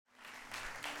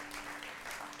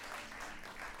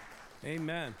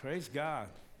Amen. Praise God.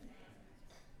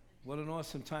 What an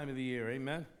awesome time of the year.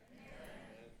 Amen.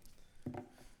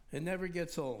 It never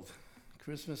gets old.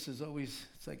 Christmas is always,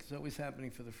 it's always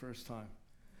happening for the first time.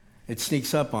 It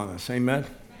sneaks up on us. Amen.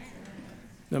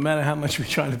 No matter how much we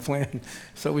try to plan,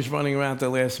 it's always running around at the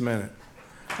last minute.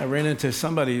 I ran into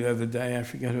somebody the other day, I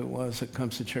forget who it was, that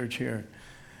comes to church here.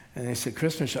 And they said,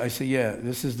 Christmas, I said, yeah,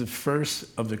 this is the first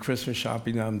of the Christmas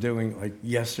shopping that I'm doing like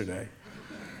yesterday.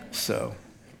 So,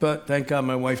 but thank God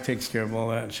my wife takes care of all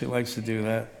that, and she likes to do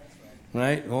that.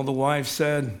 Right? All the wives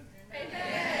said,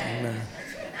 Amen.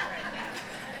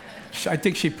 I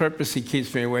think she purposely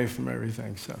keeps me away from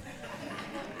everything, so.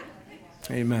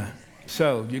 Amen.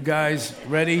 So, you guys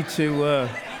ready to,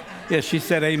 yeah, she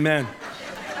said amen.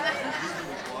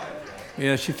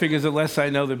 Yeah, she figures the less I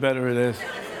know, the better it is.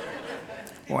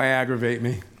 Why aggravate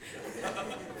me?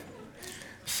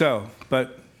 So,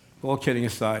 but all kidding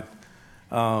aside,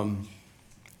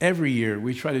 every year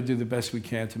we try to do the best we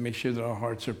can to make sure that our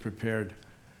hearts are prepared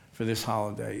for this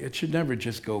holiday. It should never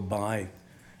just go by.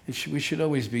 We should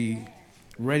always be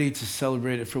ready to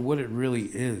celebrate it for what it really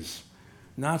is.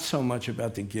 Not so much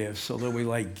about the gifts, although we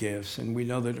like gifts, and we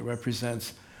know that it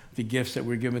represents the gifts that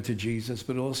were given to Jesus,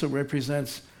 but it also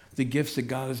represents the gifts that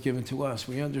God has given to us.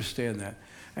 We understand that.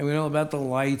 And we know about the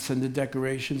lights and the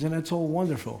decorations, and it's all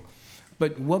wonderful.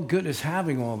 But what good is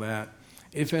having all that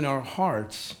if in our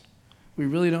hearts we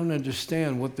really don't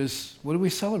understand what are we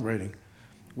celebrating?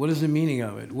 What is the meaning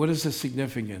of it? What is the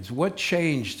significance? What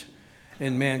changed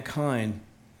in mankind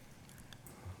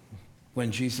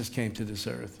when Jesus came to this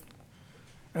earth?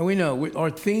 And we know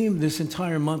our theme this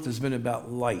entire month has been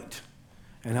about light,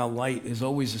 and how light is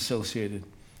always associated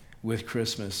with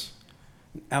Christmas.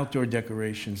 Outdoor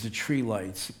decorations, the tree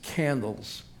lights,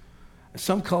 candles.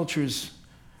 Some cultures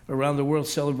around the world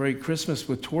celebrate Christmas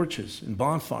with torches and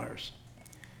bonfires.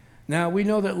 Now, we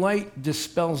know that light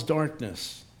dispels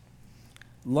darkness.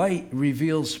 Light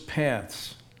reveals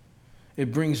paths.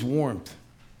 It brings warmth.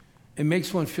 It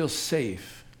makes one feel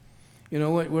safe. You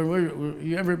know, when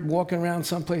you ever walking around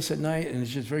someplace at night and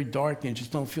it's just very dark and you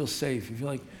just don't feel safe. You feel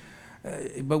like,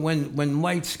 but when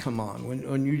lights come on,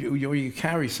 when you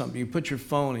carry something, you put your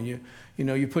phone and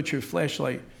you put your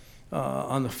flashlight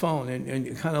on the phone and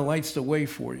it kind of lights the way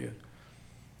for you.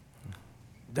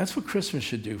 That's what Christmas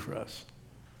should do for us.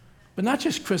 But not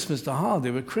just Christmas, the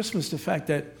holiday, but Christmas, the fact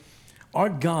that our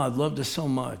God loved us so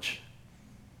much.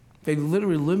 They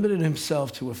literally limited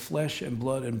himself to a flesh and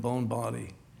blood and bone body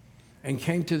and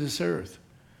came to this earth,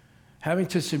 having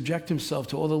to subject himself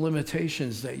to all the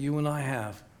limitations that you and I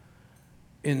have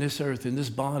in this earth, in this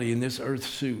body, in this earth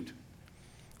suit.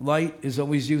 Light is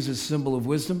always used as a symbol of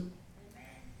wisdom.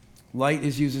 Light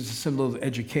is used as a symbol of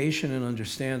education and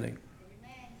understanding.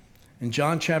 In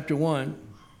John chapter 1,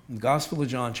 the Gospel of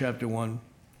John chapter 1,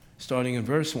 starting in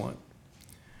verse 1,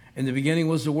 in the beginning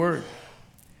was the Word,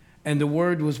 and the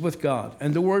Word was with God,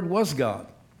 and the Word was God.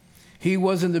 He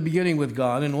was in the beginning with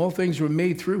God, and all things were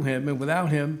made through him, and without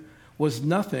him was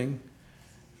nothing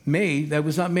made that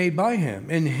was not made by him.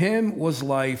 In him was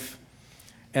life,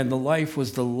 and the life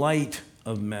was the light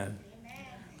of men. Amen.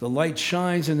 The light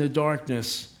shines in the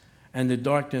darkness, and the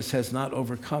darkness has not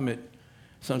overcome it.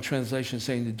 Some translations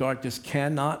saying the darkness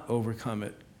cannot overcome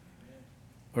it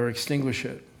or extinguish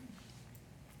it.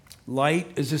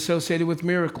 Light is associated with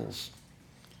miracles.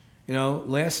 You know,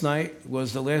 last night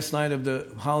was the last night of the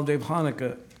holiday of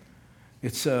Hanukkah.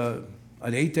 It's an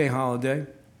 8-day holiday,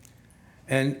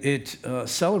 and it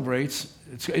celebrates,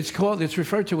 it's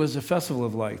referred to as the Festival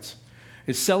of Lights.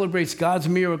 It celebrates God's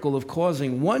miracle of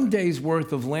causing 1 day's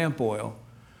worth of lamp oil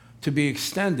to be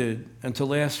extended and to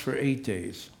last for 8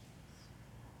 days.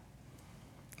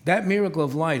 That miracle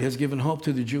of light has given hope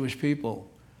to the Jewish people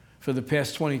for the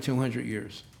past 2,200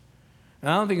 years. And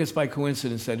I don't think it's by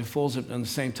coincidence that it falls at the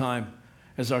same time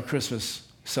as our Christmas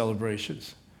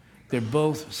celebrations. They're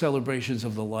both celebrations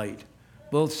of the light,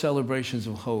 both celebrations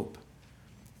of hope.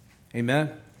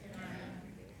 Amen? Amen.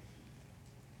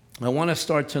 I want to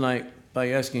start tonight by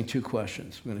asking 2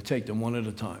 questions. I'm going to take them one at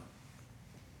a time.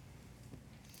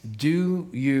 Do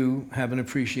you have an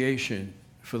appreciation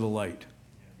for the light?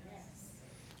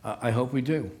 Yes. I hope we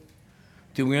do.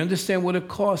 Do we understand what it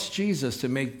cost Jesus to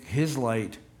make his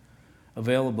light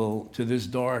available to this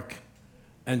dark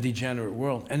and degenerate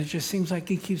world? And it just seems like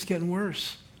it keeps getting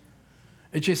worse.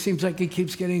 It just seems like it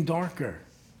keeps getting darker.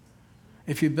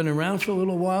 If you've been around for a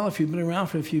little while, if you've been around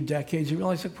for a few decades, you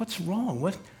realize, like, what's wrong?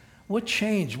 What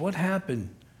changed? What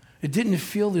happened? It didn't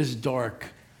feel this dark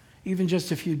even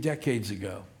just a few decades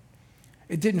ago.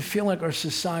 It didn't feel like our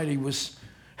society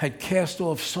had cast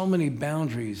off so many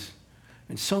boundaries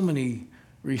and so many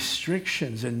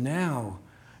restrictions, and now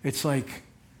It's like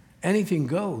anything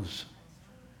goes.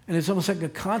 And it's almost like a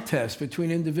contest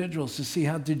between individuals to see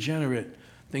how degenerate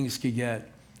things could get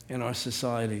in our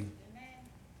society.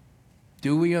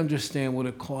 Do we understand what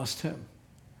it cost him?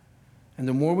 And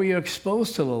the more we are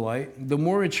exposed to the light, the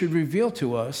more it should reveal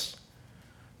to us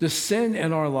the sin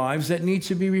in our lives that needs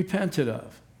to be repented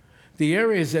of, the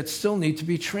areas that still need to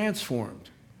be transformed.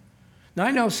 Now,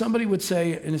 I know somebody would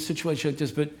say in a situation like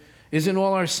this, but isn't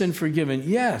all our sin forgiven?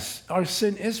 Yes, our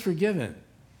sin is forgiven.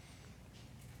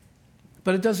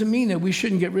 But it doesn't mean that we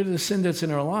shouldn't get rid of the sin that's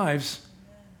in our lives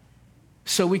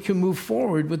so we can move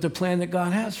forward with the plan that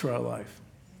God has for our life.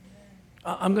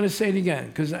 I'm going to say it again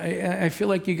because I feel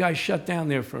like you guys shut down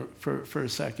there for a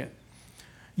second.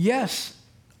 Yes,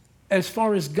 as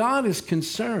far as God is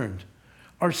concerned,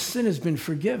 our sin has been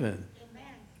forgiven.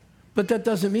 Amen. But that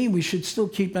doesn't mean we should still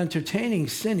keep entertaining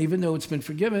sin even though it's been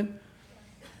forgiven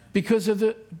because of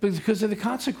the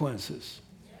consequences.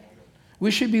 We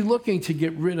should be looking to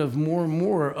get rid of more and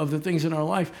more of the things in our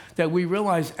life that we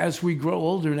realize as we grow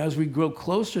older and as we grow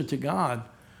closer to God,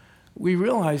 we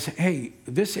realize, hey,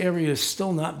 this area is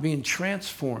still not being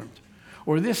transformed,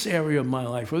 or this area of my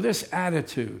life, or this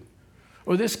attitude,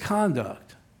 or this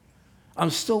conduct.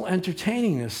 I'm still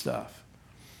entertaining this stuff.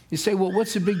 You say, well,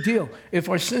 what's the big deal? If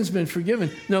our sin's been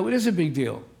forgiven, no, it is a big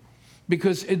deal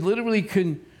because it literally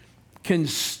can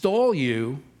stall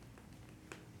you.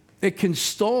 It can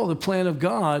stall the plan of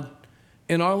God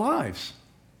in our lives.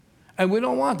 And we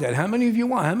don't want that. How many of you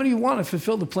want? How many of you want to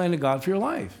fulfill the plan of God for your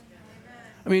life?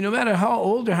 I mean, no matter how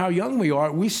old or how young we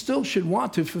are, we still should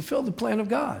want to fulfill the plan of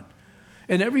God.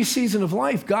 In every season of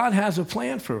life, God has a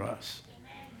plan for us.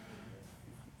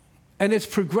 And it's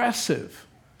progressive.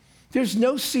 There's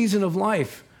no season of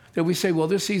life that we say, well,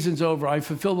 this season's over. I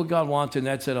fulfilled what God wanted, and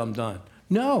that's it, I'm done.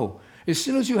 No. As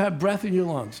soon as you have breath in your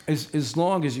lungs, as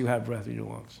long as you have breath in your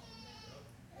lungs,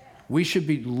 we should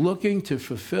be looking to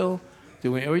fulfill,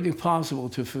 doing everything possible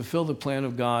to fulfill the plan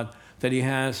of God that he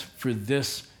has for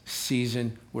this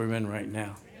season we're in right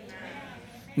now.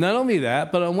 Not only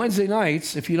that, but on Wednesday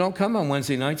nights, if you don't come on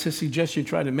Wednesday nights, I suggest you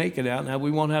try to make it out. Now,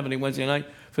 we won't have any Wednesday night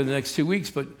for the next 2 weeks,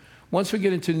 but once we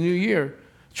get into the new year,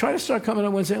 try to start coming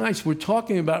on Wednesday nights. We're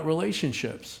talking about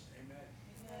relationships.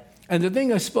 And the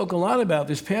thing I spoke a lot about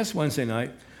this past Wednesday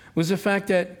night was the fact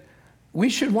that we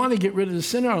should want to get rid of the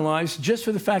sin in our lives just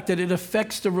for the fact that it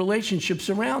affects the relationships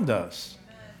around us.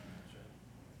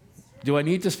 Do I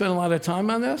need to spend a lot of time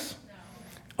on this?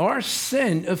 Our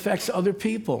sin affects other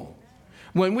people.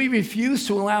 When we refuse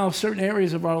to allow certain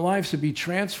areas of our lives to be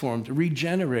transformed,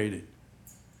 regenerated,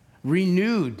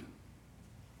 renewed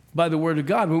by the Word of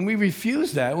God, when we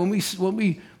refuse that, when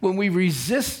we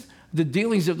resist the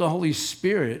dealings of the Holy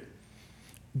Spirit,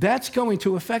 that's going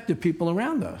to affect the people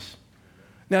around us.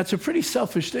 Now, it's a pretty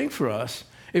selfish thing for us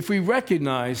if we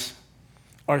recognize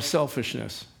our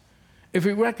selfishness, if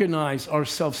we recognize our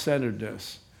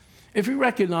self-centeredness, if we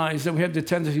recognize that we have the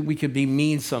tendency we could be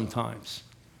mean sometimes.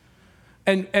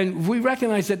 And we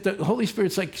recognize that the Holy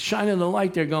Spirit's like shining the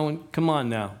light there going, come on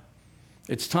now,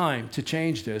 it's time to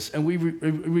change this. And we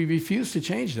refuse to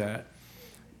change that.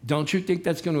 Don't you think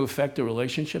that's going to affect the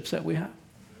relationships that we have?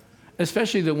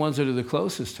 Especially the ones that are the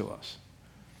closest to us.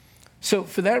 So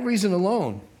for that reason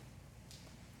alone,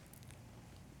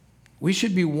 we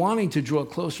should be wanting to draw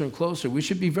closer and closer. We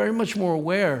should be very much more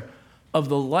aware of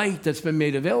the light that's been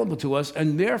made available to us,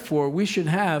 and therefore we should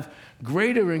have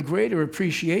greater and greater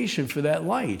appreciation for that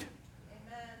light.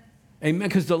 Amen.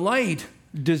 Because the light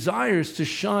desires to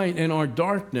shine in our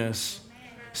darkness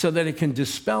so that it can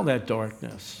dispel that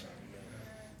darkness.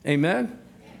 Amen?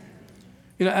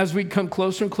 You know, as we come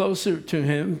closer and closer to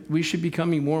him, we should be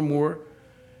becoming more and more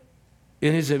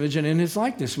in his image and in his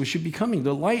likeness. We should be coming.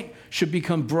 The light should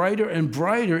become brighter and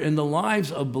brighter in the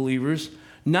lives of believers,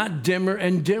 not dimmer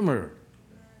and dimmer.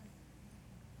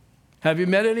 Have you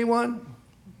met anyone?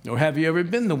 Or have you ever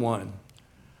been the one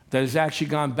that has actually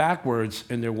gone backwards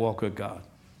in their walk with God?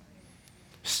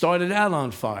 Started out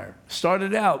on fire.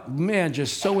 Started out, man,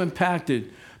 just so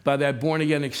impacted by that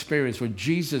born-again experience where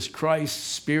Jesus Christ's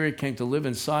Spirit came to live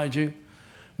inside you.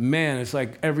 Man, it's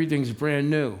like everything's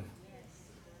brand new.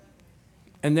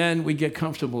 And then we get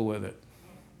comfortable with it.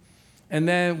 And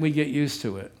then we get used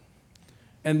to it.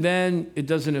 And then it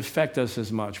doesn't affect us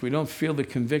as much. We don't feel the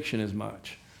conviction as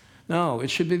much. No, it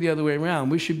should be the other way around.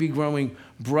 We should be growing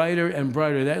brighter and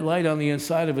brighter. That light on the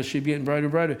inside of us should be getting brighter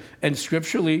and brighter. And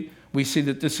scripturally, we see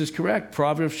that this is correct.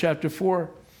 Proverbs chapter 4.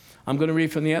 I'm going to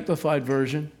read from the Amplified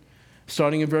Version,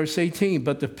 starting in verse 18.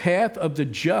 But the path of the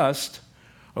just,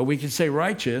 or we can say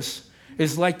righteous,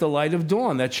 is like the light of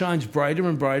dawn that shines brighter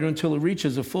and brighter until it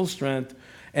reaches a full strength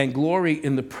and glory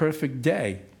in the perfect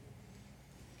day.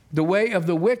 The way of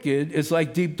the wicked is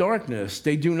like deep darkness.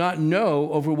 They do not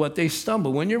know over what they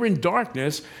stumble. When you're in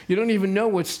darkness, you don't even know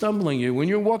what's stumbling you. When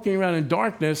you're walking around in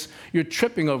darkness, you're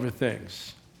tripping over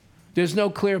things. There's no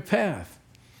clear path.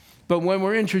 But when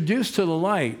we're introduced to the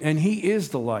light, and he is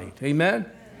the light, amen?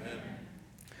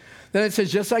 Then it says,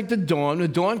 just like the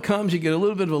dawn comes, you get a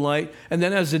little bit of a light, and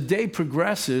then as the day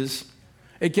progresses,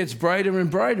 it gets brighter and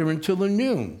brighter until the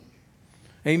noon.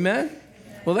 Amen?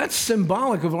 Well, that's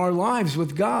symbolic of our lives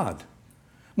with God.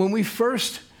 When we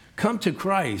first come to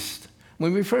Christ,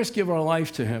 when we first give our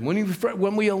life to him,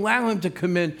 when we allow him to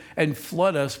come in and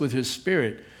flood us with his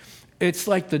Spirit, it's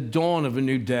like the dawn of a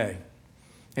new day.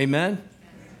 Amen?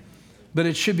 But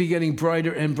it should be getting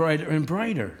brighter and brighter and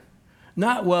brighter.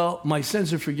 Not, well, my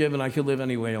sins are forgiven, I can live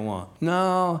any way I want.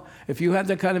 No, if you have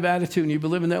that kind of attitude and you've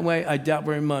been living that way, I doubt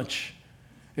very much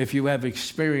if you have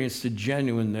experienced the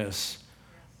genuineness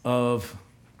of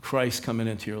Christ coming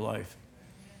into your life.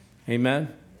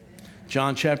 Amen?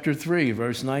 John chapter 3,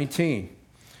 verse 19.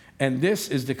 And this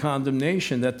is the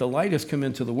condemnation, that the light has come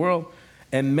into the world,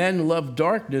 and men love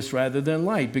darkness rather than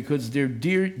light, because their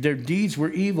deeds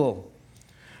were evil.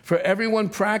 For everyone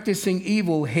practicing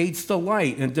evil hates the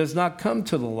light and does not come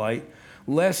to the light,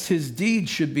 lest his deeds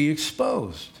should be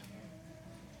exposed.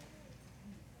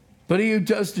 But he who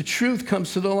does the truth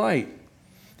comes to the light,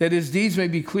 that his deeds may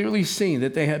be clearly seen,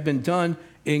 that they have been done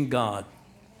in God.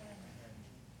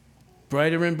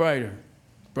 Brighter and brighter.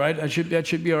 That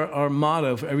should be our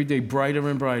motto for every day, brighter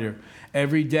and brighter.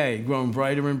 Every day, growing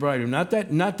brighter and brighter. Not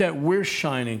that we're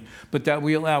shining, but that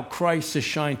we allow Christ to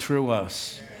shine through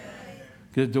us.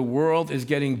 Because the world is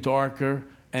getting darker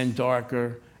and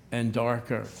darker and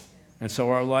darker. And so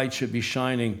our light should be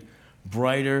shining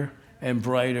brighter and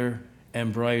brighter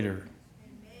and brighter.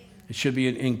 It should be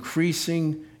an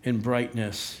increasing in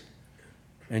brightness.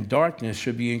 And darkness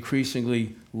should be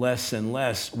increasingly less and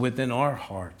less within our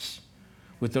hearts,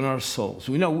 within our souls.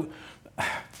 We know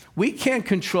we can't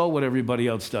control what everybody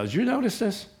else does. You notice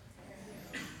this?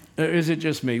 Or is it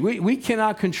just me? We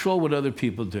cannot control what other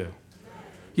people do.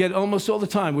 Yet almost all the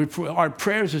time, our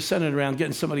prayers are centered around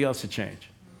getting somebody else to change.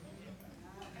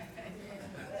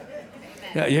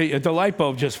 Yeah, the light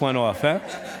bulb just went off, huh?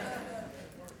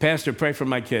 Pastor, pray for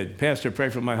my kid. Pastor, pray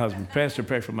for my husband. Pastor,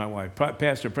 pray for my wife.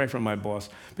 Pastor, pray for my boss.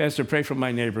 Pastor, pray for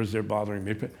my neighbors. They're bothering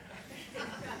me.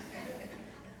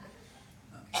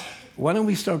 Why don't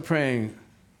we start praying,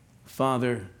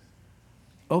 Father,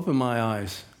 open my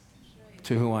eyes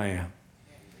to who I am.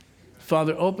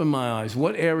 Father, open my eyes.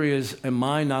 What areas am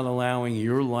I not allowing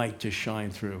your light to shine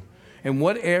through? And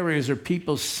what areas are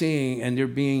people seeing and they're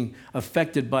being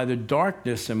affected by the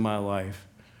darkness in my life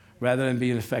rather than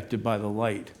being affected by the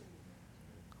light?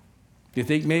 Do you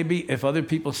think maybe if other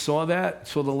people saw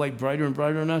the light brighter and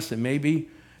brighter in us, that maybe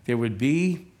there would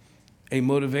be a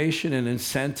motivation and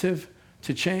incentive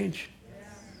to change?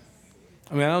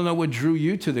 I mean, I don't know what drew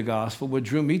you to the gospel. What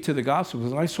drew me to the gospel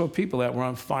was I saw people that were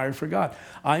on fire for God.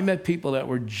 I met people that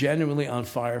were genuinely on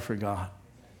fire for God.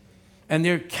 And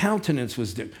their countenance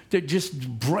was they're just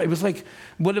bright. It was like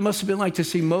what it must have been like to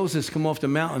see Moses come off the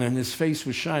mountain and his face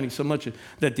was shining so much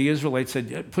that the Israelites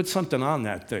said, put something on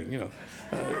that thing,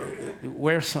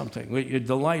 wear something.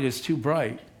 The light is too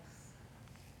bright.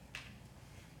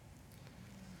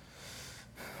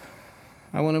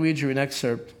 I want to read you an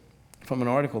excerpt from an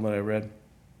article that I read.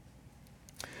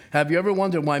 Have you ever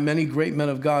wondered why many great men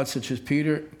of God, such as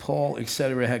Peter, Paul,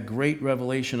 etc., had great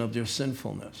revelation of their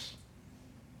sinfulness?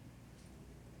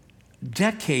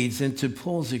 Decades into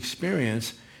Paul's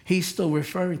experience, he's still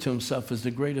referring to himself as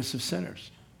the greatest of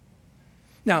sinners.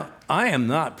 Now, I am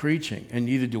not preaching, and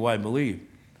neither do I believe,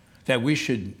 that we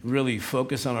should really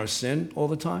focus on our sin all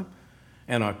the time,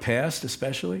 and our past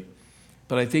especially.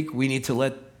 But I think we need to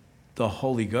let the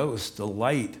Holy Ghost, the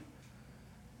light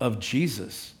of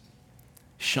Jesus,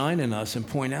 shine in us and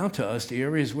point out to us the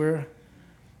areas where,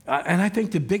 and I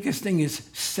think the biggest thing is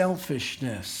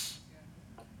selfishness.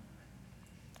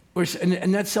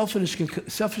 And that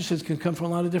selfishness can come from a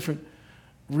lot of different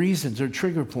reasons or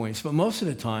trigger points, but most of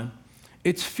the time,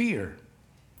 it's fear.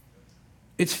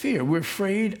 It's fear. We're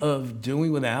afraid of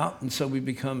doing without, and so we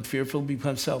become fearful,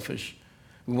 become selfish.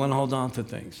 We want to hold on to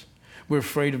things. We're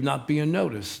afraid of not being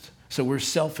noticed, so we're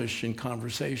selfish in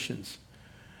conversations.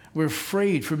 We're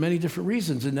afraid for many different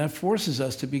reasons, and that forces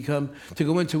us to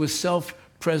go into a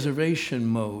self-preservation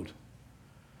mode.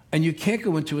 And you can't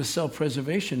go into a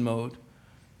self-preservation mode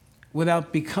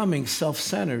without becoming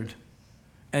self-centered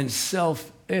and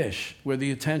selfish, where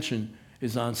the attention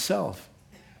is on self.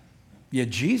 Yet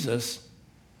Jesus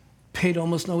paid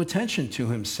almost no attention to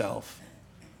himself,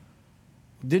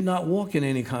 did not walk in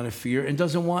any kind of fear, and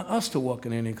doesn't want us to walk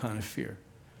in any kind of fear.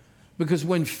 Because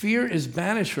when fear is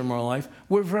banished from our life,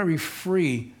 we're very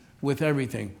free with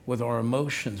everything, with our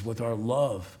emotions, with our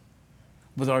love,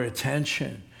 with our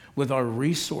attention, with our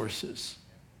resources.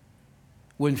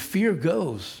 When fear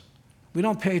goes, we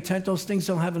don't pay attention. Those things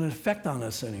don't have an effect on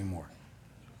us anymore.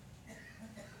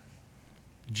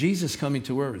 Jesus coming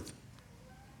to earth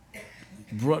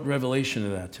brought revelation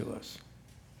of that to us.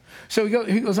 So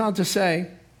he goes on to say,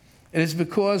 it is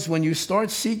because when you start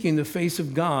seeking the face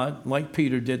of God, like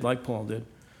Peter did, like Paul did,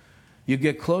 you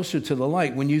get closer to the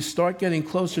light. When you start getting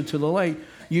closer to the light,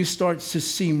 you start to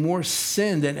see more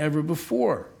sin than ever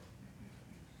before.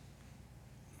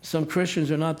 Some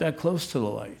Christians are not that close to the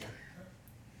light.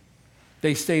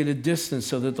 They stay at a distance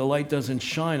so that the light doesn't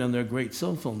shine on their great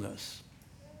sinfulness.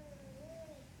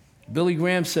 Billy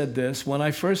Graham said this, when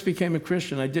I first became a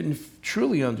Christian, I didn't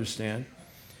truly understand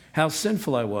how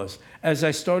sinful I was. As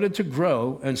I started to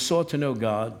grow and sought to know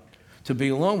God, to be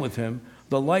alone with him,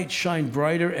 the light shined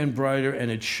brighter and brighter,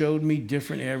 and it showed me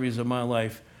different areas of my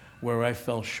life where I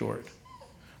fell short.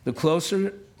 The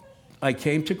closer I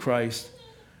came to Christ,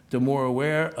 the more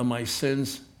aware of my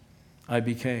sins I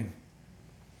became.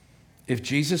 If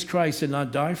Jesus Christ did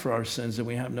not die for our sins, then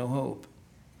we have no hope.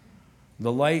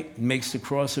 The light makes the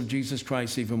cross of Jesus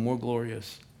Christ even more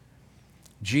glorious.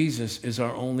 Jesus is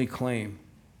our only claim.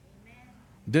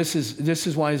 This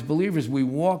is why, as believers, we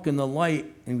walk in the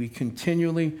light and we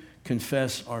continually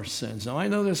confess our sins. Now, I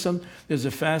know there's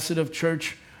a facet of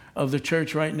the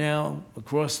church right now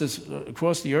across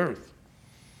the earth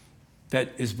that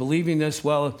is believing this.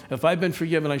 Well, if I've been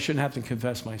forgiven, I shouldn't have to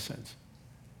confess my sins.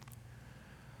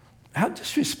 How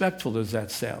disrespectful does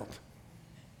that sound?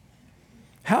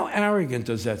 How arrogant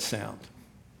does that sound?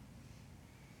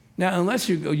 Now, unless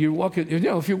you're walking,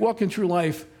 if you're walking through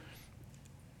life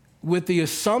with the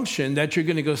assumption that you're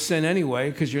going to go sin anyway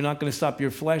because you're not going to stop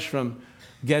your flesh from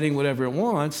getting whatever it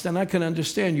wants, then I can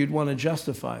understand you'd want to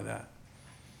justify that.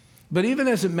 But even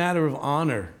as a matter of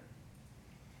honor,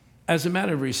 as a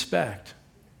matter of respect,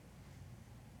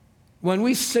 when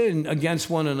we sin against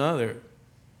one another,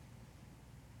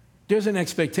 there's an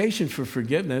expectation for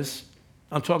forgiveness.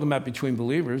 I'm talking about between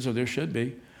believers, or there should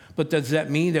be. But does that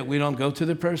mean that we don't go to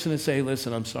the person and say, hey,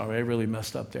 listen, I'm sorry, I really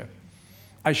messed up there.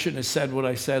 I shouldn't have said what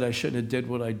I said. I shouldn't have did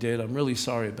what I did. I'm really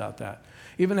sorry about that.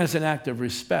 Even as an act of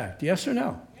respect. Yes or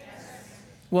no? Yes.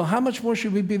 Well, how much more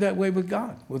should we be that way with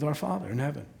God, with our Father in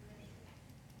heaven?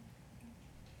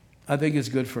 I think it's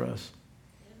good for us.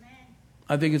 Amen.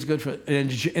 I think it's good for,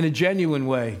 in a genuine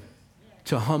way,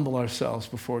 to humble ourselves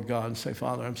before God and say,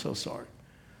 Father, I'm so sorry.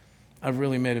 I've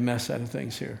really made a mess out of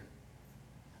things here.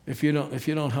 If you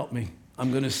don't help me,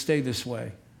 I'm going to stay this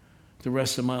way the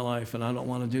rest of my life, and I don't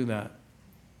want to do that.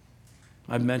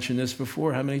 I've mentioned this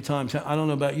before. How many times? I don't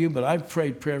know about you, but I've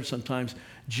prayed prayers sometimes.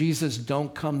 Jesus,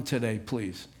 don't come today,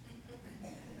 please.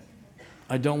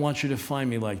 I don't want you to find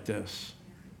me like this.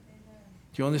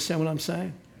 Do you understand what I'm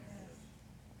saying?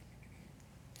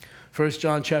 1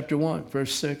 John chapter 1,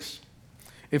 verse 6.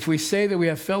 If we say that we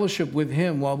have fellowship with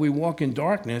him while we walk in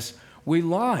darkness, we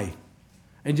lie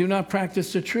and do not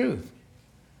practice the truth.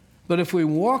 But if we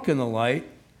walk in the light,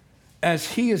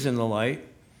 as he is in the light,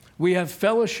 we have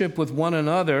fellowship with one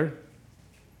another,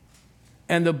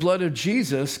 and the blood of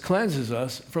Jesus cleanses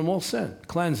us from all sin.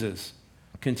 Cleanses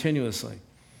continuously.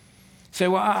 Say,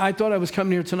 well, I thought I was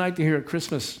coming here tonight to hear a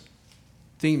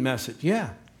Christmas-themed message.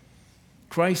 Yeah.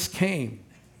 Christ came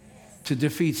to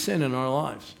defeat sin in our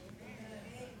lives.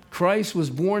 Christ was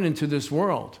born into this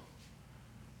world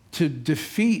to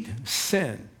defeat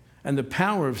sin and the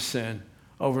power of sin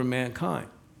over mankind.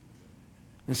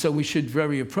 And so we should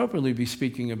very appropriately be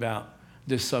speaking about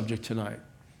this subject tonight,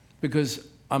 because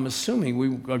I'm assuming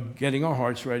we are getting our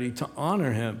hearts ready to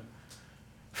honor him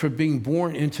for being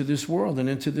born into this world and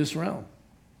into this realm.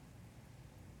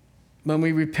 When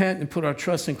we repent and put our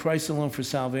trust in Christ alone for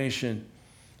salvation,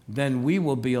 then we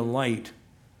will be a light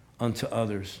unto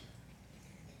others.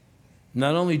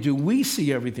 Not only do we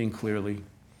see everything clearly,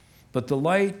 but the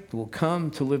light will come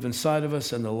to live inside of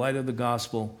us, and the light of the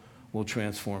gospel will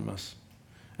transform us.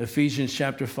 Ephesians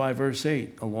chapter 5, verse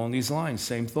 8, along these lines,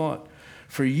 same thought.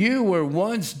 For you were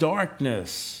once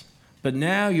darkness, but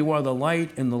now you are the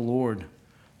light in the Lord.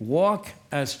 Walk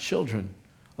as children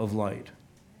of light.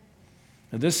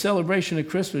 Now, this celebration of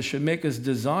Christmas should make us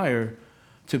desire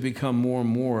to become more and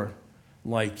more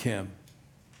like him.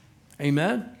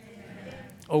 Amen?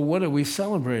 Or what are we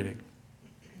celebrating?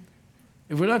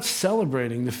 If we're not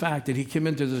celebrating the fact that he came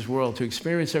into this world to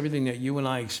experience everything that you and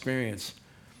I experience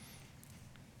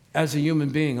as a human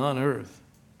being on earth,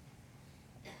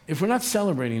 if we're not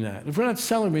celebrating that, if we're not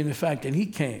celebrating the fact that he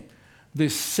came,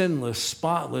 this sinless,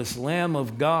 spotless Lamb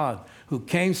of God who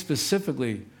came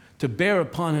specifically to bear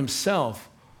upon himself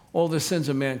all the sins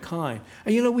of mankind.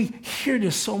 And you know, we hear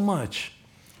this so much,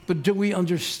 but do we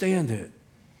understand it?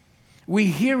 We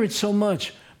hear it so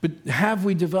much, but have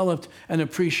we developed an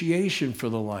appreciation for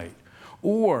the light?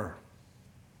 Or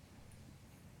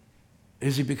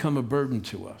has he become a burden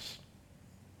to us?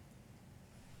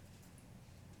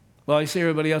 Well, I see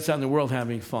everybody else out in the world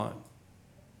having fun.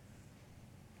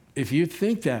 If you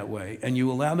think that way and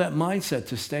you allow that mindset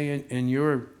to stay in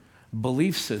your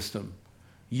belief system,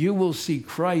 you will see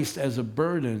Christ as a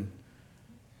burden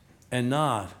and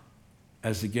not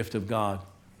as the gift of God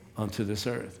unto this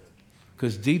earth.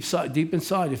 Because deep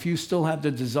inside, if you still have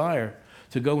the desire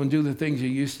to go and do the things you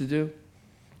used to do,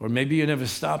 or maybe you never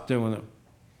stopped doing them.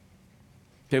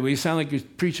 Okay, well, you sound like you're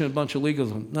preaching a bunch of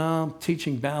legalism. No, I'm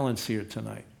teaching balance here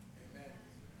tonight.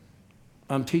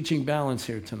 I'm teaching balance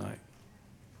here tonight.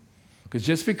 Because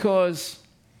just because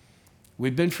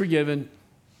we've been forgiven,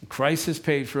 Christ has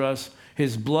paid for us,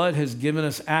 his blood has given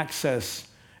us access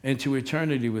into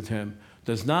eternity with him,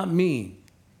 does not mean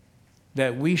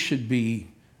that we should treat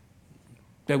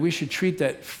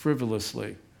that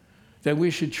frivolously, that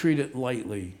we should treat it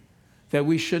lightly, that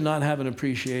we should not have an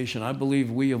appreciation. I believe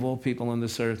we, of all people on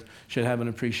this earth, should have an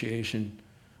appreciation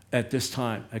at this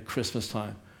time, at Christmas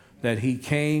time, that he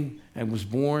came and was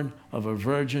born of a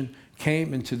virgin,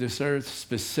 came into this earth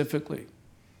specifically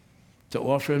to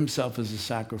offer himself as a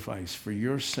sacrifice for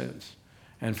your sins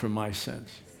and for my sins.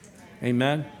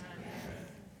 Amen?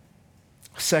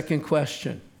 Second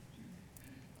question.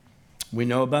 We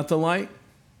know about the light.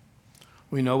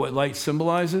 We know what light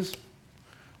symbolizes.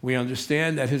 We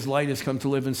understand that his light has come to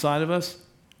live inside of us.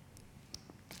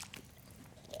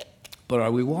 But are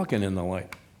we walking in the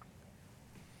light?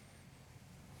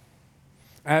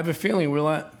 I have a feeling we're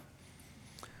a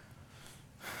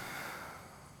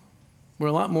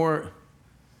lot more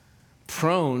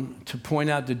prone to point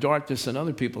out the darkness in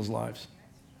other people's lives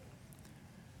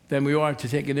than we are to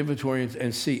take an inventory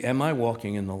and see, am I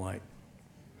walking in the light?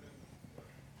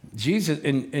 Jesus,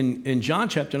 in John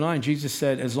chapter 9, Jesus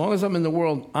said, as long as I'm in the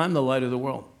world, I'm the light of the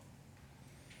world.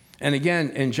 And again,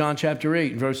 in John chapter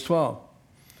 8, verse 12,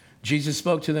 Jesus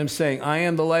spoke to them saying, I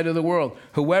am the light of the world.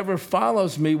 Whoever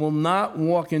follows me will not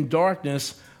walk in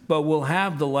darkness, but will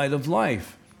have the light of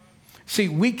life. See,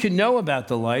 we can know about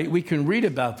the light. We can read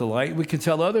about the light. We can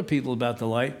tell other people about the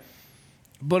light.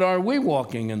 But are we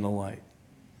walking in the light?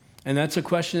 And that's a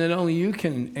question that only you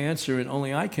can answer and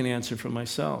only I can answer for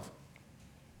myself.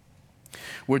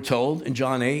 We're told in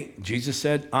John 8, Jesus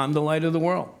said, I'm the light of the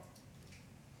world.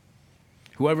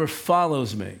 Whoever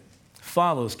follows me,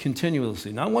 follows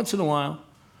continuously, not once in a while,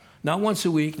 not once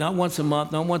a week, not once a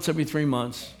month, not once every 3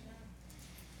 months.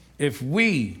 If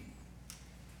we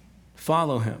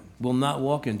follow him, will not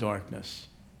walk in darkness.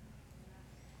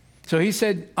 So he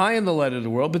said, I am the light of the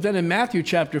world. But then in Matthew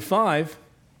chapter 5,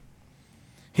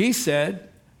 he said,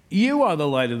 you are the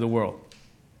light of the world.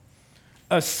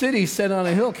 A city set on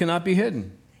a hill cannot be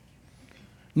hidden.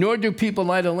 Nor do people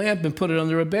light a lamp and put it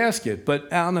under a basket,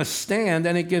 but on a stand,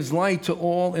 and it gives light to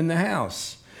all in the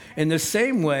house. In the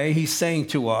same way, he's saying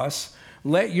to us,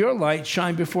 let your light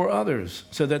shine before others,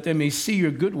 so that they may see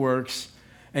your good works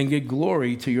and give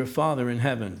glory to your Father in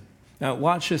heaven. Now,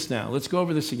 watch this now. Let's go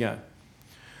over this again.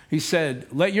 He said,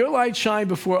 let your light shine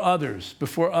before others.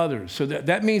 So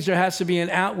that means there has to be an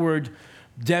outward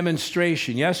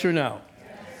demonstration. Yes or no?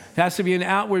 Yes. It has to be an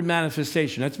outward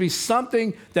manifestation. It has to be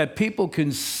something that people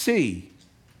can see.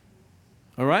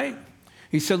 All right?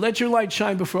 He said, let your light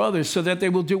shine before others so that they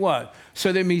will do what?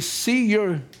 So they may see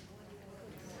your...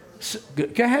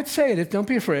 Go ahead, say it. Don't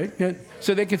be afraid.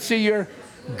 So they can see your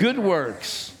good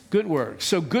works. Good works.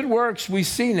 So good works we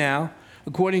see now,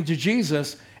 according to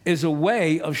Jesus, is a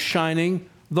way of shining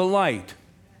the light.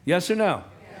 Yes or no?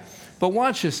 Yes. But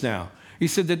watch this now. He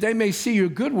said that they may see your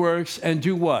good works and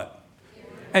do what?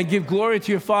 And give glory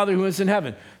to your Father who is in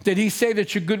heaven. Did he say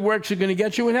that your good works are going to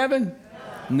get you in heaven?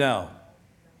 No.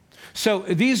 So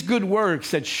these good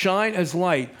works that shine as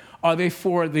light, are they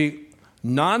for the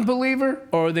non-believer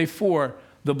or are they for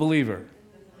the believer?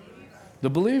 The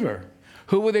believer.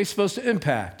 Who are they supposed to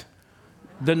impact?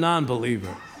 The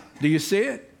non-believer. Do you see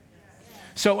it?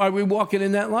 So are we walking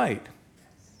in that light?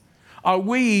 Are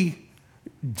we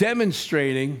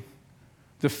demonstrating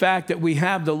the fact that we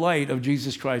have the light of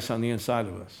Jesus Christ on the inside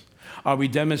of us? Are we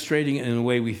demonstrating it in the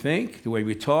way we think, the way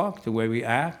we talk, the way we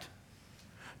act?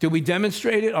 Do we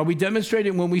demonstrate it? Are we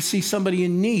demonstrating it when we see somebody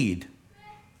in need?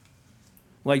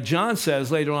 Like John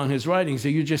says later on in his writings,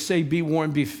 that you just say, be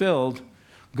warned, be filled,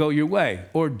 go your way.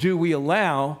 Or do we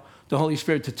allow the Holy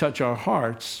Spirit to touch our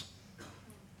hearts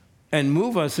and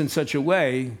move us in such a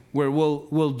way where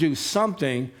we'll do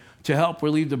something to help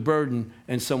relieve the burden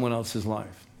in someone else's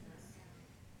life.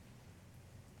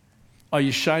 Are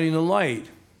you shining the light?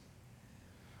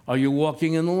 Are you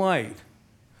walking in the light?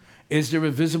 Is there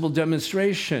a visible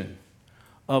demonstration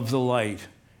of the light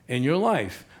in your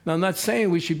life? Now, I'm not saying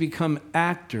we should become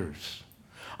actors.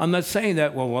 I'm not saying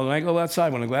that, well, when I go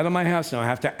outside, when I go out of my house now, I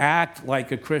have to act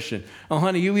like a Christian. Oh,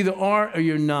 honey, you either are or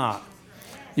you're not.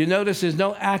 You notice there's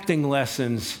no acting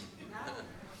lessons.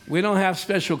 We don't have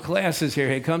special classes here.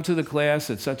 Hey, come to the class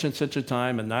at such and such a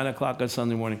time at 9 o'clock on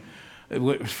Sunday morning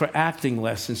for acting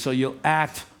lessons, so you'll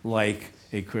act like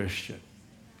a Christian.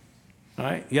 All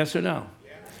right? Yes or no?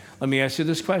 Yes. Let me ask you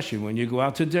this question. When you go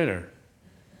out to dinner,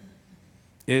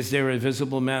 is there a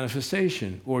visible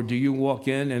manifestation? Or do you walk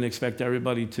in and expect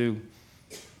everybody to?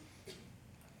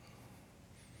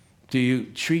 Do you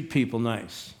treat people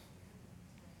nice?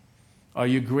 Are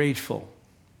you grateful?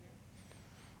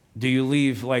 Do you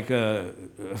leave like a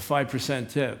 5%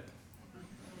 tip?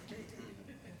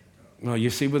 Well, you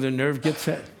see where the nerve gets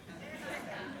hit?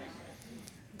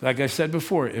 Like I said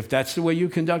before, if that's the way you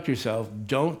conduct yourself,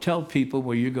 don't tell people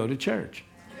where you go to church.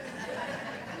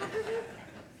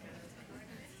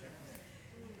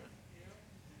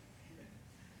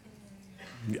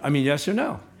 I mean, yes or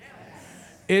no?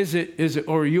 Is it,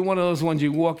 or are you one of those ones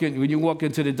you walk in, when you walk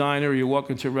into the diner or you walk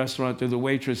into a restaurant, the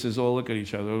waitresses all look at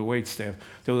each other, or the wait staff,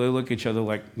 they look at each other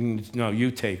like, no,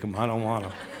 you take them, I don't want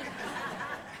them.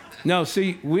 No,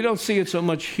 see, we don't see it so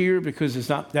much here because there's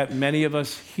not that many of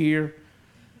us here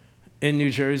in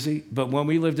New Jersey, but when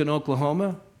we lived in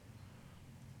Oklahoma,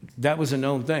 that was a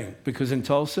known thing because in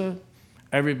Tulsa,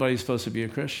 everybody's supposed to be a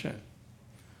Christian.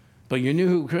 But you knew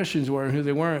who Christians were and who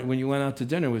they weren't when you went out to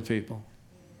dinner with people.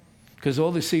 Because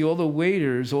all the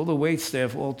waiters, all the wait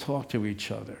staff all talked to each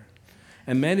other.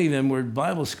 And many of them were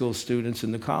Bible school students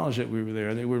in the college that we were there,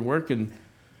 and they were working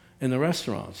in the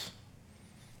restaurants.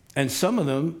 And some of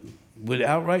them would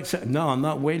outright say, no, I'm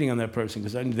not waiting on that person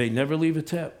because they never leave a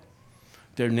tip.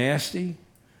 They're nasty.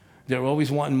 They're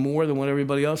always wanting more than what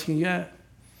everybody else can get.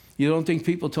 You don't think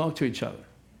people talk to each other.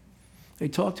 They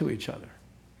talk to each other.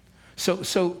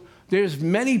 So there's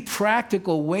many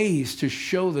practical ways to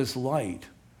show this light.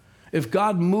 If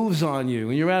God moves on you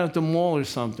and you're out at the mall or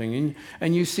something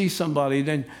and you see somebody,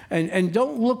 then and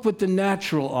don't look with the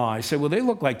natural eye. Say, well, they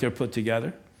look like they're put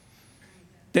together.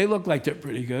 They look like they're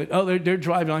pretty good. Oh, they're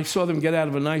driving. I saw them get out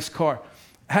of a nice car.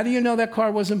 How do you know that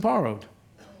car wasn't borrowed?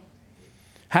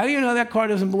 How do you know that car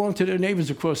doesn't belong to their neighbors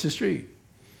across the street?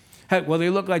 Well, they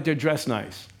look like they're dressed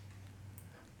nice.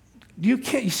 You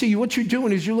can't. You see, what you're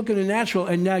doing is you're looking at natural,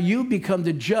 and now you become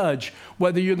the judge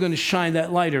whether you're going to shine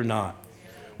that light or not.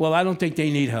 Well, I don't think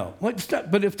they need help.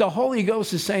 But if the Holy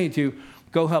Ghost is saying to you,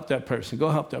 go help that person, go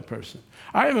help that person.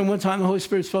 I remember one time the Holy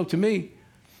Spirit spoke to me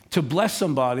to bless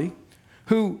somebody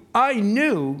who I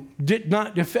knew did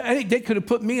not, they could have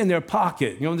put me in their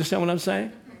pocket. You understand what I'm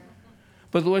saying?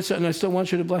 But the Lord said, and I still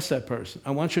want you to bless that person.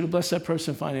 I want you to bless that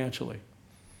person financially.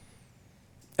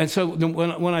 And so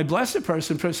when I blessed the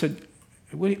person said,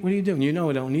 what are you doing? You know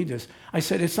I don't need this. I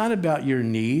said, it's not about your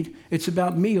need. It's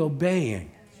about me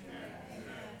obeying.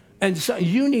 And so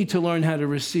you need to learn how to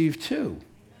receive too.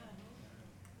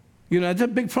 You know, that's a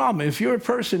big problem. If you're a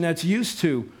person that's used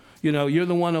to, you know, you're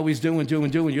the one always doing,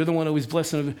 you're the one always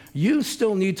blessing, you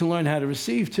still need to learn how to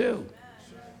receive too.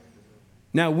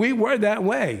 Now, we were that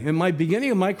way. In my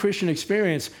beginning of my Christian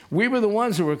experience, we were the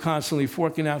ones who were constantly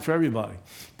forking out for everybody.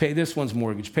 Pay this one's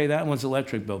mortgage, pay that one's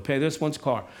electric bill, pay this one's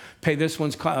car, pay this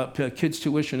one's kid's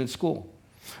tuition at school.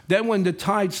 Then when the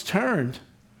tides turned,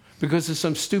 because of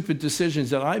some stupid decisions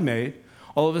that I made,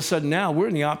 all of a sudden now we're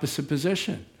in the opposite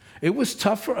position. It was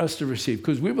tough for us to receive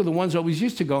because we were the ones always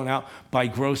used to going out, buy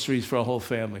groceries for a whole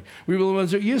family. We were the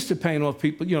ones that used to paying off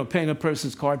people, you know, paying a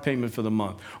person's card payment for the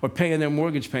month or paying their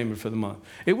mortgage payment for the month.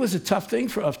 It was a tough thing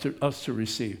for us to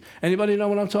receive. Anybody know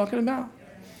what I'm talking about?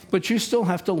 But you still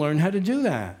have to learn how to do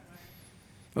that.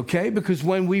 Okay? Because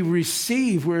when we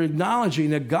receive, we're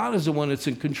acknowledging that God is the one that's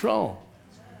in control.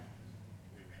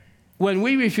 When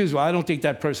we refuse, well, I don't think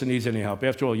that person needs any help.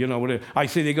 After all, you know, I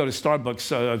say they go to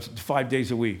Starbucks 5 days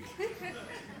a week.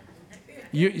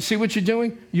 You see what you're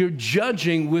doing? You're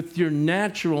judging with your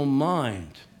natural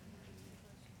mind.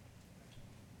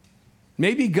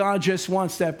 Maybe God just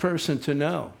wants that person to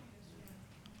know,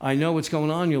 I know what's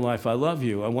going on in your life. I love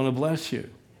you. I want to bless you.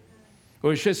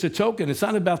 Or it's just a token. It's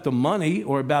not about the money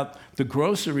or about the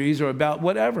groceries or about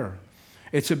whatever.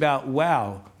 It's about,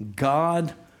 wow,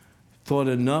 God thought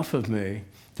enough of me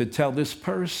to tell this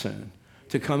person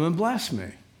to come and bless me.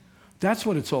 That's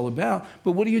what it's all about.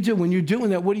 But what do you do? When you're doing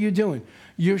that, what are you doing?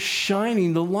 You're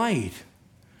shining the light.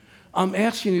 I'm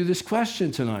asking you this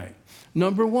question tonight.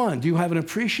 Number one, do you have an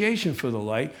appreciation for the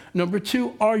light? Number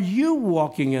two, are you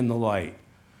walking in the light?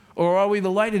 Or are we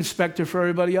the light inspector for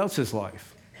everybody else's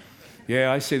life?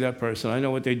 Yeah, I see that person. I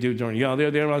know what they do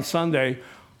they're there on Sunday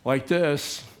like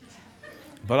this,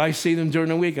 but I see them during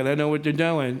the week and I know what they're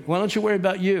doing. Why don't you worry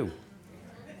about you?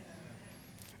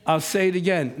 I'll say it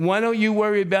again. Why don't you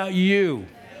worry about you?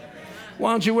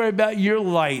 Why don't you worry about your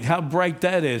light, how bright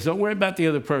that is? Don't worry about the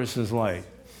other person's light,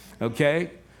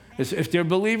 okay? If they're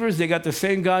believers, they got the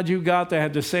same God you got. They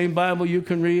have the same Bible you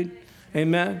can read.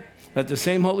 Amen? Let the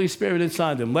same Holy Spirit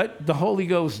inside them. Let the Holy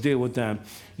Ghost deal with them.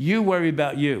 You worry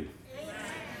about you. Amen.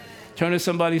 Turn to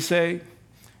somebody and say,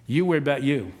 you worry about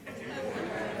you.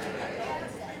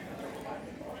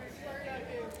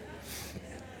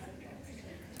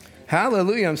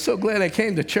 Hallelujah. I'm so glad I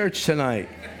came to church tonight.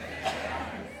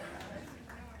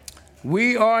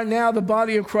 We are now the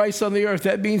body of Christ on the earth.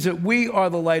 That means that we are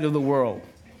the light of the world.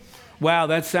 Wow,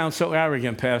 that sounds so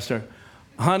arrogant, Pastor.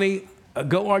 Honey,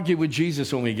 go argue with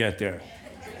Jesus when we get there.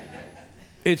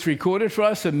 It's recorded for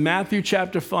us in Matthew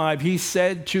chapter 5. He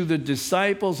said to the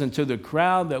disciples and to the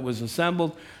crowd that was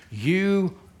assembled,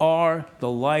 you are the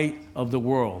light of the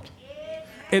world.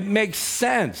 It makes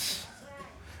sense.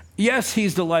 Yes,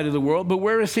 he's the light of the world, but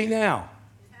where is he now?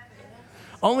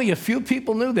 Only a few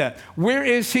people knew that. Where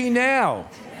is he now?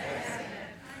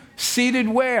 Seated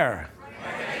where?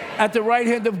 At the right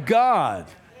hand of God.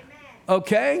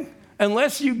 Okay?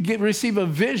 Unless you receive a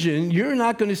vision, you're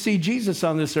not going to see Jesus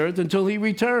on this earth until he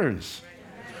returns.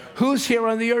 Who's here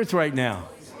on the earth right now?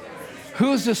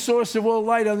 Who's the source of all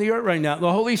light on the earth right now?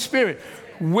 The Holy Spirit.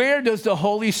 Where does the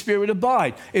Holy Spirit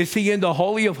abide? Is he in the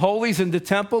Holy of Holies in the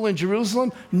temple in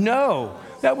Jerusalem? No.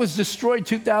 That was destroyed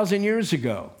 2,000 years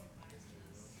ago.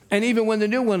 And even when the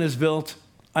new one is built,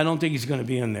 I don't think he's going to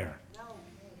be in there.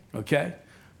 Okay?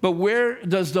 But where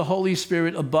does the Holy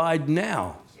Spirit abide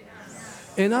now?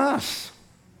 In us.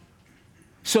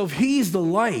 So if he's the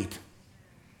light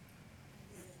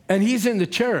and he's in the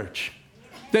church,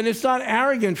 then it's not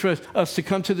arrogant for us to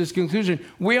come to this conclusion.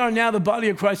 We are now the body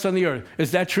of Christ on the earth.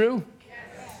 Is that true?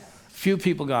 Yes. Few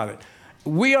people got it.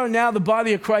 We are now the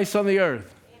body of Christ on the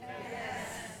earth.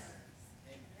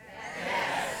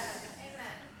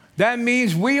 That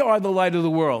means we are the light of the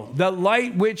world. The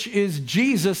light which is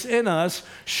Jesus in us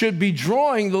should be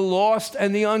drawing the lost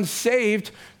and the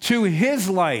unsaved to his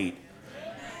light.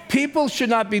 People should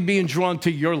not be being drawn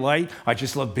to your light. I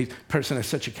just love a person has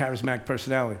such a charismatic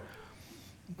personality.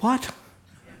 What?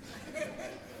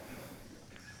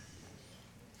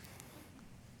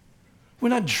 We're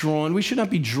not drawn. We should not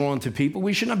be drawn to people.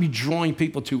 We should not be drawing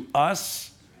people to us.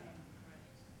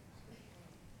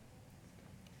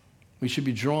 We should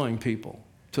be drawing people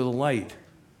to the light,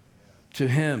 to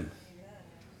him,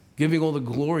 giving all the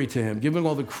glory to him, giving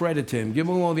all the credit to him,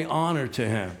 giving all the honor to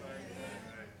him.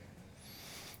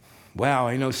 Wow,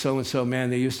 I know so-and-so,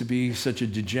 man, they used to be such a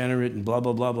degenerate and blah,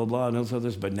 blah, blah, blah, blah, and those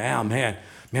others, but now, man,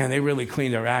 they really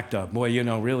cleaned their act up. Boy,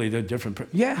 really, they're different.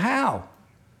 Yeah, how?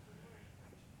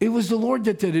 It was the Lord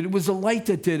that did it. It was the light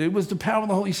that did it. It was the power of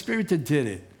the Holy Spirit that did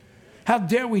it. How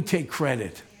dare we take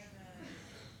credit?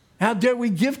 How dare we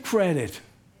give credit?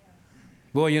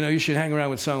 Boy, you should hang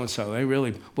around with so-and-so. They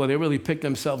really picked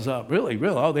themselves up. Really?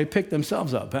 Oh, they picked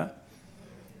themselves up, huh?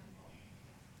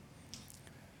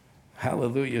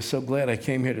 Hallelujah. So glad I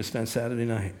came here to spend Saturday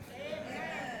night.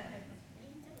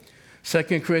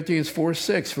 2 Corinthians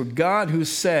 4:6, for God who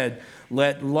said,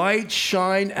 let light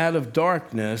shine out of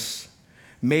darkness,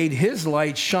 made his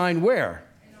light shine where?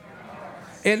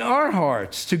 In our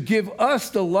hearts, to give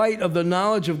us the light of the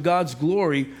knowledge of God's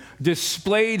glory,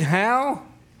 displayed how?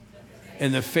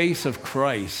 In the face of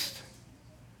Christ.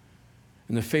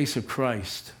 In the face of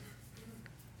Christ.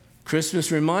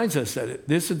 Christmas reminds us that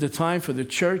this is the time for the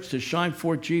church to shine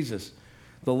forth Jesus,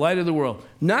 the light of the world,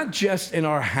 not just in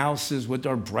our houses with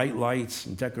our bright lights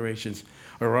and decorations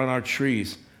or on our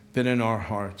trees, but in our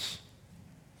hearts.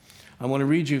 I want to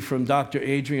read you from Dr.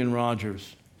 Adrian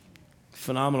Rogers,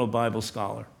 phenomenal Bible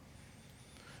scholar.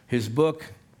 His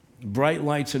book, Bright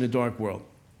Lights in a Dark World.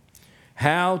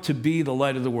 How to be the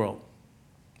light of the world.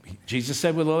 Jesus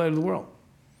said we're the light of the world.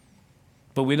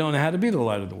 But we don't know how to be the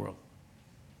light of the world.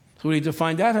 So we need to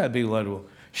find out how to be the light of the world.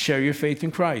 Share your faith in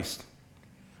Christ.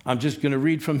 I'm just going to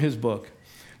read from his book.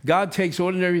 God takes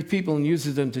ordinary people and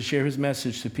uses them to share his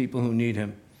message to people who need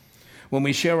him. When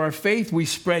we share our faith, we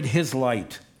spread his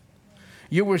light.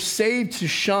 You were saved to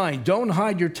shine. Don't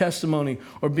hide your testimony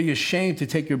or be ashamed to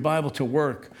take your Bible to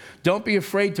work. Don't be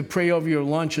afraid to pray over your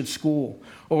lunch at school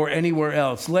or anywhere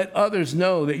else. Let others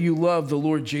know that you love the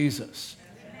Lord Jesus.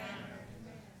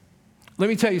 Let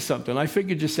me tell you something. I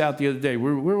figured this out the other day.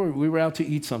 We were out to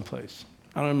eat someplace.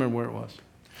 I don't remember where it was.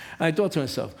 And I thought to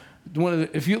myself,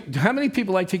 how many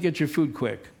people like to get your food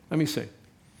quick? Let me see.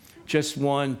 Just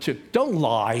one, two. Don't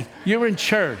lie. You're in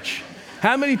church.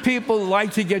 How many people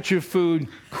like to get your food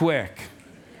quick?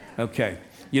 Okay.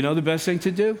 You know the best thing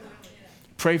to do?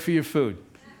 Pray for your food.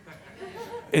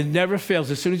 It never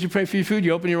fails. As soon as you pray for your food,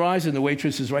 you open your eyes and the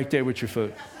waitress is right there with your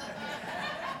food.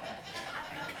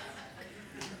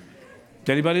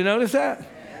 Did anybody notice that?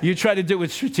 You try to do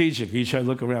it strategic. You try to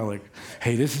look around like,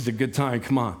 hey, this is a good time.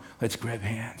 Come on, let's grab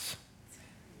hands.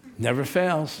 Never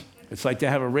fails. It's like they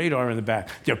have a radar in the back.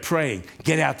 They're praying.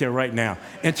 Get out there right now.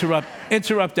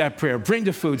 Interrupt that prayer. Bring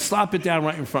the food. Slop it down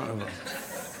right in front of them.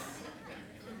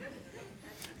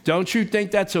 Don't you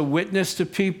think that's a witness to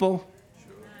people?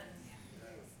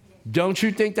 Don't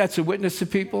you think that's a witness to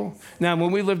people? Now,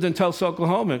 when we lived in Tulsa,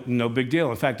 Oklahoma, no big deal.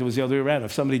 In fact, it was the other way around.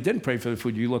 If somebody didn't pray for the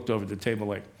food, you looked over at the table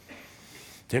like,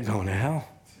 they're going to hell.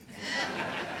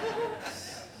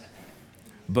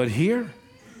 But here,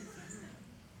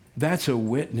 that's a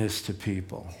witness to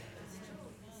people.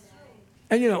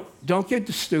 And, don't get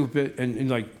stupid and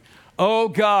like, oh,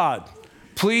 God,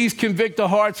 please convict the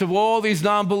hearts of all these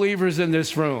non-believers in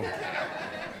this room.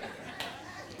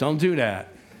 Don't do that.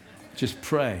 Just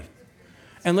pray.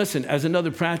 And listen, as another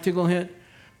practical hint,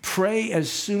 pray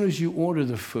as soon as you order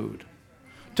the food.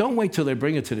 Don't wait till they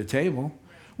bring it to the table.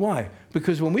 Why?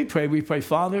 Because when we pray,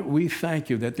 Father, we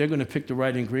thank you that they're going to pick the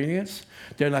right ingredients.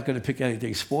 They're not going to pick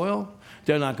anything spoiled.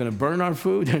 They're not going to burn our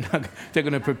food. They're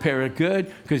going to prepare it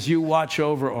good because you watch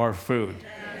over our food.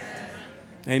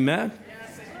 Amen?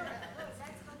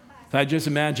 I just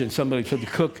imagine somebody,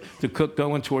 the cook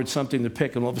going towards something to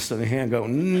pick, and all of a sudden the hand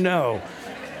going, no.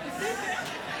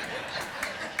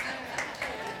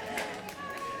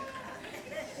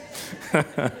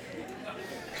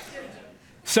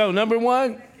 So, number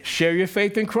one, share your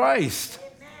faith in Christ.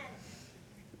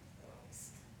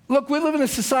 Look, we live in a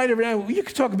society right now, you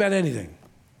can talk about anything.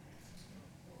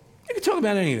 You can talk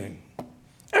about anything.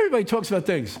 Everybody talks about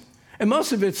things. And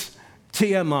most of it's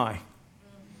TMI.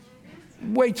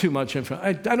 Way too much info.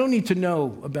 I don't need to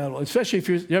know about it, especially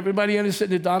if everybody in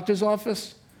the doctor's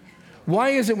office.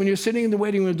 Why is it when you're sitting in the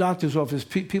waiting room in the doctor's office,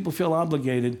 people feel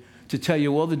obligated to tell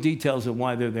you all the details of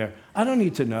why they're there? I don't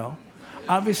need to know.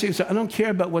 Obviously, I don't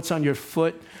care about what's on your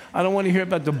foot. I don't want to hear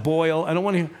about the boil. I don't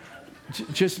want to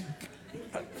just...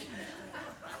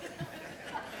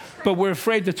 But we're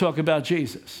afraid to talk about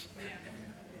Jesus.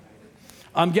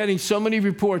 I'm getting so many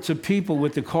reports of people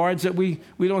with the cards that we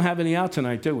don't have any out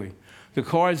tonight, do we? The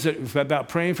cards about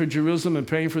praying for Jerusalem and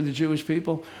praying for the Jewish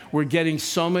people. We're getting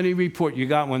so many reports. You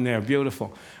got one there.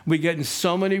 Beautiful. We're getting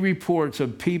so many reports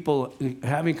of people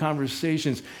having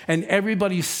conversations, and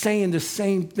everybody's saying the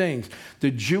same things.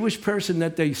 The Jewish person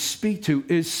that they speak to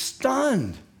is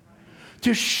stunned.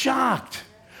 They're shocked.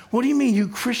 What do you mean you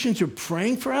Christians are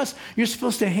praying for us? You're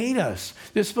supposed to hate us.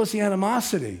 There's supposed to be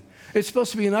animosity. It's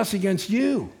supposed to be an us against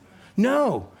you.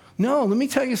 No, let me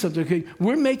tell you something, okay?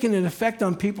 We're making an effect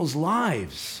on people's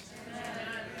lives.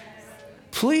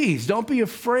 Please, don't be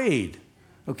afraid,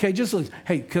 okay? Just look,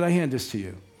 hey, could I hand this to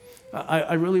you?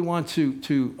 I really want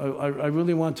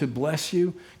to bless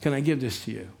you. Can I give this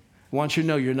to you? I want you to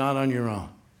know you're not on your own.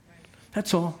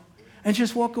 That's all. And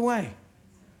just walk away.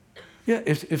 Yeah,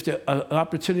 if the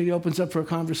opportunity opens up for a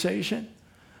conversation,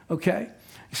 okay?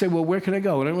 You say, well, where can I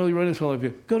go? I don't really run into all of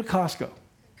you. Go to Costco.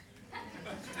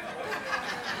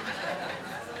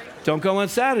 Don't go on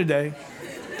Saturday.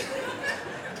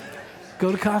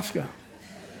 Go to Costco.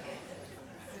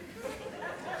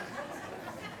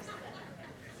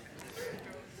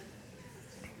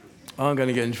 Oh, I'm going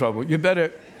to get in trouble. You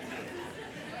better,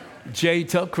 Jay,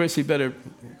 tell Chris he better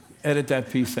edit that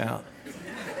piece out.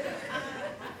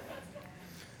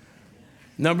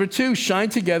 Number two, shine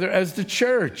together as the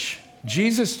church.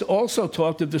 Jesus also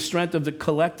talked of the strength of the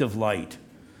collective light.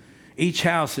 Each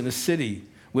house in a city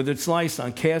with its lights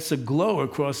on casts a glow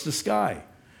across the sky.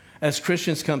 As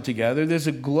Christians come together, there's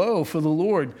a glow for the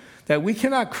Lord that we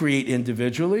cannot create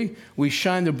individually. We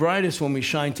shine the brightest when we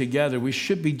shine together. We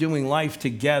should be doing life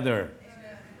together.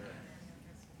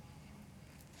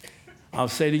 I'll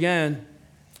say it again.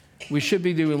 We should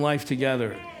be doing life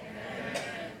together.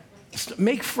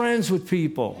 Make friends with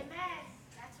people.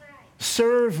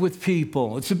 Serve with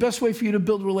people. It's the best way for you to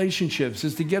build relationships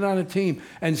is to get on a team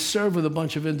and serve with a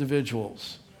bunch of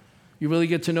individuals. You really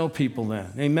get to know people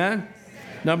then. Amen?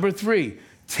 Number three,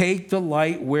 take the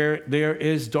light where there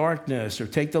is darkness, or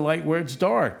take the light where it's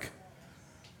dark.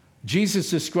 Jesus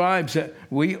describes that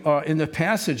we are, in the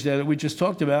passage that we just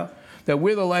talked about, that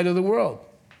we're the light of the world,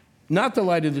 not the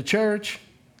light of the church.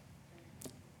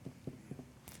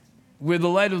 We're the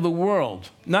light of the world,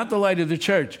 not the light of the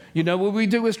church. You know what we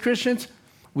do as Christians?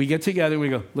 We get together and we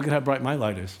go, look at how bright my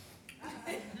light is.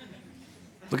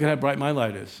 Look at how bright my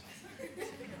light is.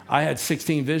 I had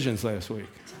 16 visions last week.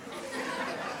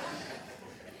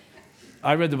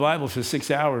 I read the Bible for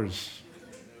 6 hours.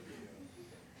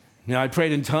 I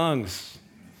prayed in tongues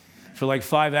for like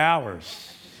 5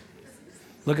 hours.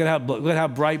 Look at how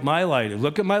bright my light is.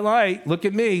 Look at my light. Look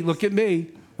at me. Look at me.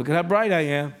 Look at how bright I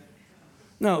am.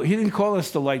 No, he didn't call us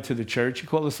the light to the church. He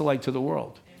called us the light to the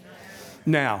world.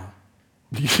 Now,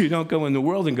 you don't go in the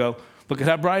world and go, look at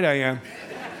how bright I am.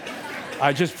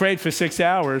 I just prayed for 6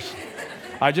 hours.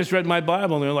 I just read my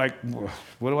Bible, and they're like,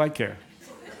 what do I care?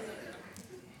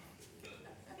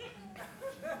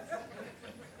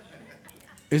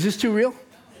 Is this too real?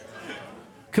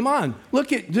 Come on.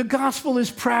 Look at the gospel is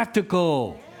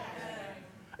practical.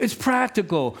 It's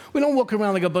practical. We don't walk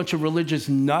around like a bunch of religious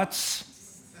nuts.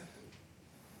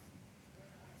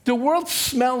 The world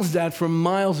smells that from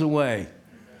miles away.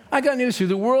 I got news for you.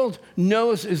 The world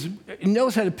knows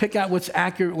how to pick out what's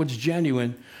accurate, what's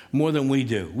genuine, more than we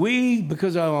do. We,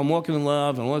 because I'm walking in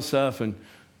love and all that stuff, and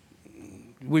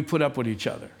we put up with each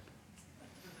other.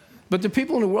 But the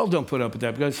people in the world don't put up with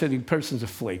that because I said the person's a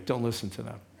flake. Don't listen to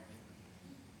them.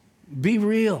 Be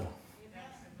real.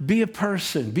 Be a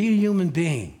person. Be a human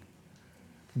being.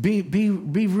 Be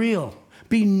real.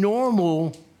 Be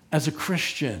normal as a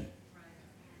Christian.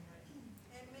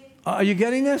 Are you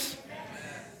getting this?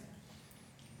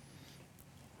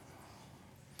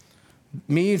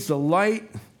 Means the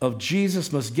light of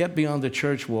Jesus must get beyond the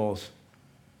church walls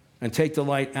and take the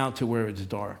light out to where it's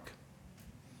dark.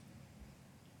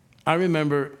 I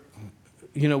remember,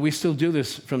 we still do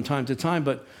this from time to time,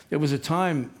 but there was a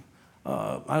time,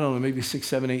 I don't know, maybe 6,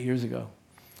 7, 8 years ago,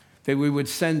 that we would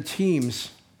send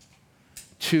teams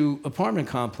to apartment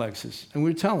complexes, and we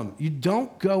would tell them, you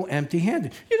don't go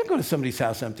empty-handed. You don't go to somebody's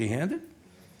house empty-handed.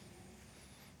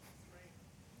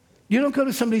 You don't go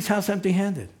to somebody's house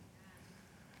empty-handed.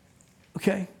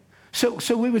 Okay?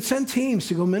 So we would send teams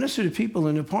to go minister to people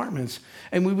in apartments,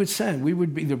 and we would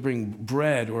either bring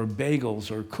bread or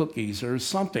bagels or cookies or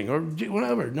something or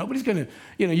whatever. Nobody's going to,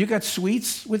 you got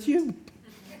sweets with you?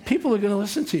 People are going to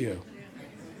listen to you.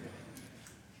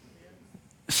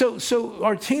 So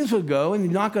our teams would go and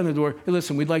knock on the door. Hey,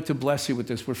 listen, we'd like to bless you with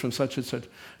this. We're from such and such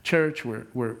church.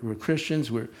 We're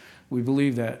Christians. We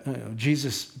believe that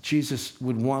Jesus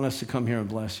would want us to come here and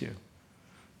bless you.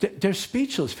 They're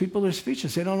speechless. People are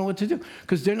speechless. They don't know what to do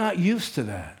because they're not used to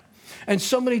that. And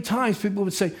so many times people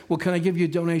would say, well, can I give you a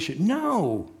donation?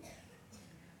 No.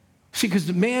 See, because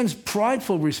the man's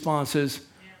prideful response is,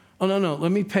 oh, no,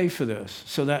 let me pay for this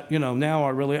so that, now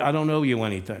I don't owe you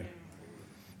anything.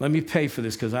 Let me pay for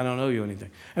this because I don't owe you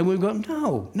anything. And we go,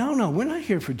 no, we're not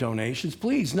here for donations.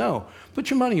 Please, no.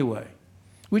 Put your money away.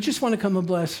 We just want to come and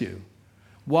bless you.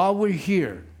 While we're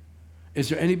here, is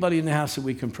there anybody in the house that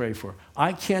we can pray for?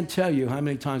 I can't tell you how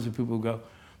many times the people go,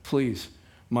 please,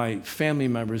 my family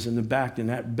members in the back in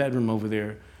that bedroom over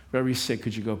there, very sick,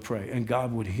 could you go pray? And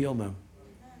God would heal them.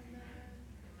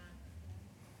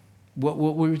 What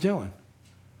we were doing?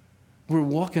 We're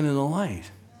walking in the light.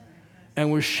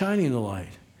 And we're shining the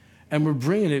light. And we're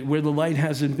bringing it where the light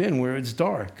hasn't been, where it's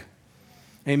dark.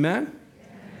 Amen?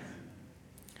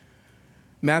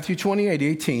 Matthew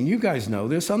 28:18. You guys know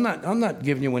this. I'm not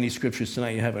giving you any scriptures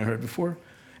tonight you haven't heard before.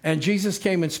 And Jesus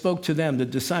came and spoke to them, the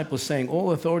disciples, saying,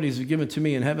 all authority is given to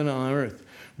me in heaven and on earth.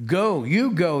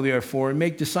 You go, therefore, and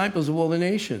make disciples of all the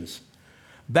nations,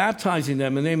 baptizing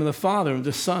them in the name of the Father, and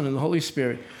the Son, and the Holy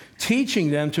Spirit,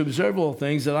 teaching them to observe all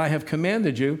things that I have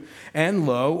commanded you. And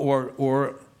lo,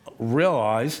 or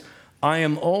realize, I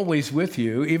am always with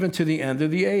you, even to the end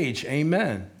of the age.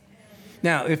 Amen.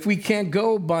 Now, if we can't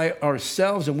go by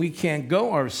ourselves and we can't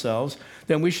go ourselves,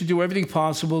 then we should do everything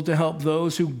possible to help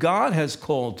those who God has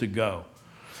called to go.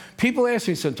 People ask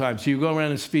me sometimes, do you go around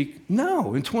and speak?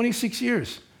 No, in 26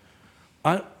 years.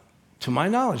 To my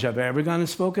knowledge, have I ever gone and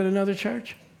spoken at another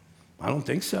church? I don't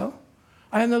think so.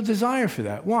 I have no desire for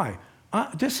that. Why?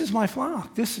 This is my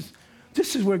flock. This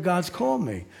is where God's called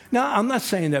me. Now, I'm not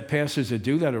saying that pastors that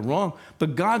do that are wrong,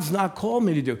 but God's not called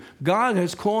me to do. God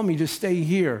has called me to stay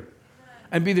here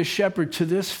and be the shepherd to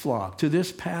this flock, to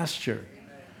this pasture.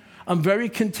 I'm very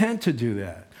content to do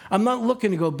that. I'm not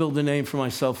looking to go build a name for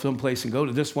myself someplace and go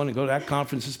to this one and go to that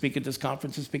conference and speak at this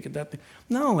conference and speak at that thing.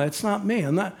 No, that's not me.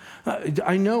 I'm not.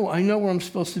 I know where I'm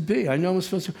supposed to be. I know I'm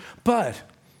supposed to. But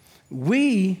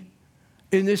we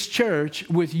in this church,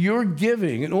 with your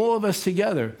giving and all of us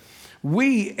together,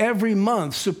 we every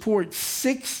month support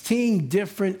 16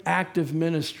 different active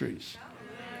ministries.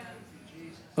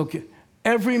 Okay,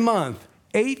 every month.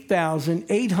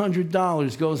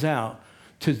 $8,800 goes out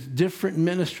to different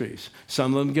ministries.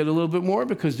 Some of them get a little bit more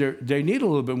because they need a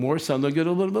little bit more. Some of them get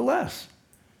a little bit less.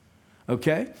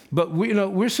 Okay? But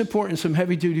we're supporting some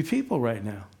heavy-duty people right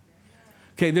now.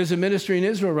 Okay, there's a ministry in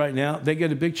Israel right now. They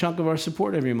get a big chunk of our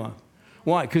support every month.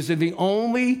 Why? Because they're the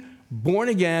only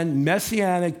born-again,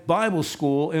 Messianic Bible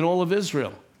school in all of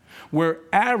Israel, where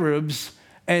Arabs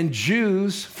and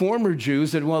Jews, former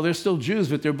Jews, that they're still Jews,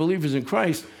 but they're believers in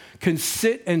Christ, can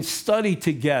sit and study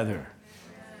together.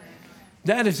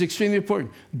 That is extremely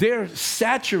important. They're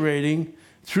saturating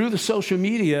through the social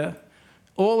media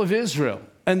all of Israel,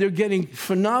 and they're getting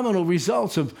phenomenal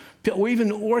results of even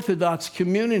the Orthodox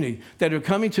community that are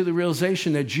coming to the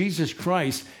realization that Jesus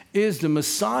Christ is the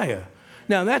Messiah.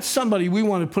 Now, that's somebody we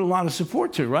want to put a lot of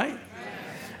support to, right?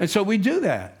 And so we do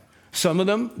that. Some of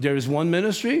them, there's one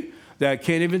ministry that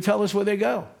can't even tell us where they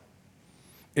go.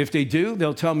 If they do,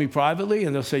 they'll tell me privately,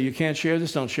 and they'll say, you can't share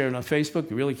this, don't share it on Facebook,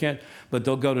 you really can't. But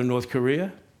they'll go to North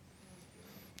Korea.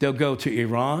 They'll go to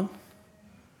Iran.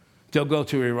 They'll go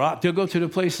to Iraq. They'll go to the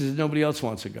places that nobody else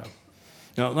wants to go.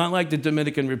 Now, not like the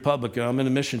Dominican Republic. I'm in a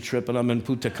mission trip, and I'm in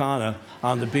Punta Cana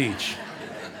on the beach.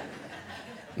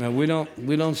 Now, we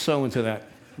don't sow into that.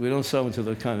 We don't sow into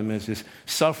the kind of ministries.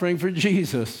 Suffering for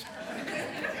Jesus.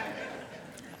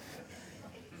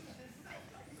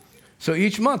 So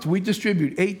each month, we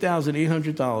distribute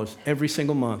 $8,800 every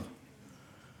single month.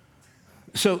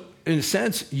 So, in a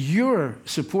sense, you're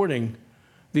supporting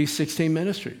these 16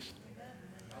 ministries.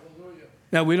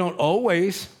 Now, we don't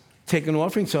always take an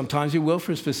offering. Sometimes you will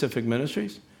for specific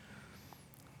ministries.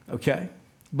 Okay?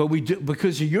 But we do,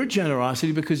 because of your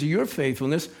generosity, because of your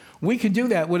faithfulness, we can do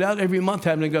that without every month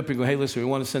having to go up and go, hey, listen, we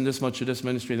want to send this much to this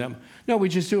ministry. That. No, we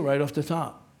just do it right off the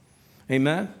top.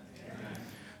 Amen?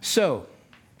 So,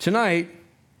 tonight,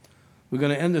 we're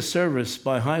going to end the service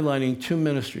by highlighting two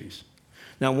ministries.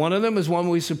 Now, one of them is one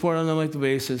we support on a monthly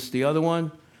basis. The other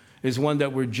one is one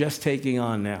that we're just taking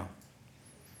on now.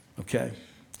 Okay?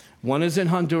 One is in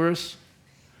Honduras.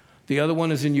 The other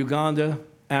one is in Uganda,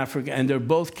 Africa, and they're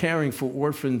both caring for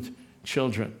orphaned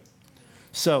children.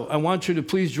 So I want you to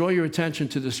please draw your attention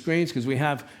to the screens because we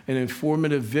have an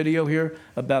informative video here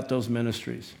about those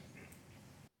ministries.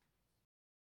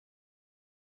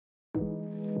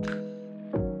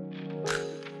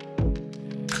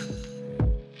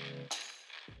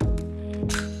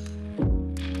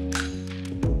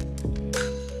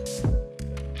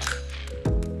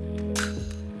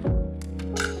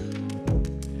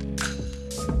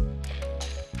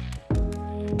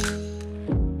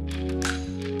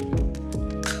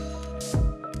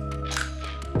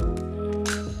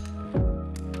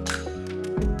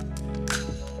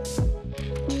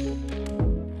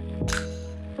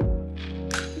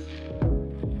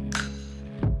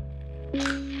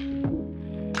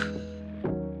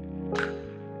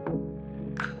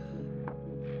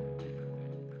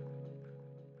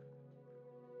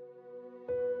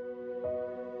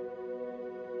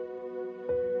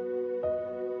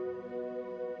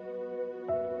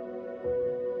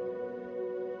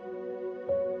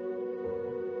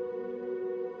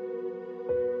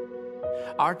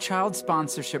 Our child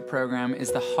sponsorship program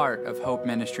is the heart of Hope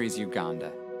Ministries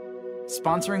Uganda.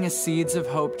 Sponsoring a Seeds of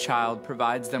Hope child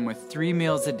provides them with 3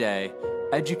 meals a day,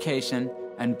 education,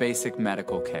 and basic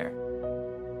medical care.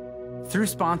 Through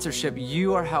sponsorship,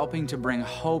 you are helping to bring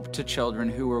hope to children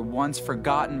who were once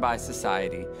forgotten by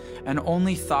society and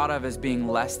only thought of as being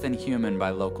less than human by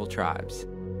local tribes.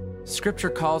 Scripture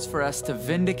calls for us to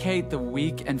vindicate the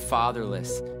weak and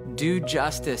fatherless, do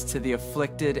justice to the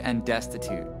afflicted and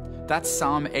destitute. That's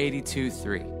Psalm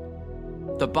 82:3.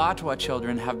 The Batwa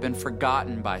children have been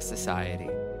forgotten by society.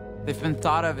 They've been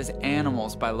thought of as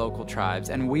animals by local tribes,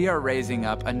 and we are raising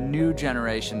up a new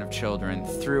generation of children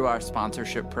through our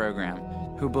sponsorship program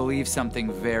who believe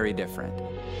something very different.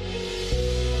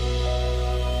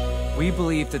 We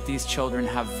believe that these children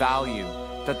have value,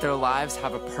 that their lives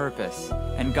have a purpose,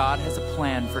 and God has a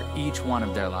plan for each one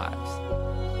of their lives.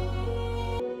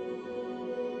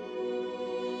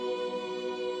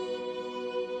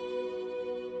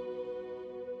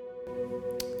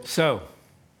 So,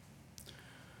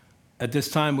 at this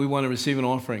time, we want to receive an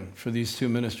offering for these two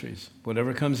ministries.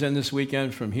 Whatever comes in this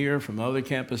weekend from here, from other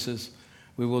campuses,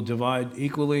 we will divide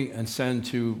equally and send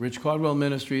to Rich Caldwell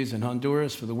Ministries in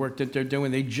Honduras for the work that they're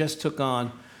doing. They just took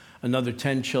on another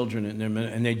 10 children in their,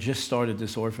 and they just started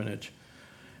this orphanage.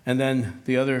 And then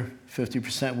the other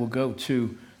 50% will go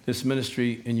to this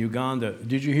ministry in Uganda.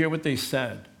 Did you hear what they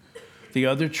said? The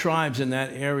other tribes in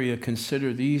that area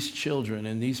consider these children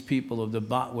and these people of the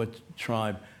Batwa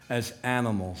tribe as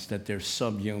animals, that they're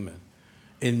subhuman.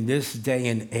 in this day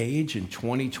and age, in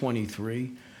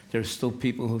 2023, there's still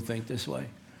people who think this way.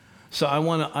 So I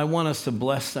want us to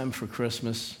bless them for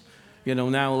Christmas. You know,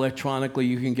 now electronically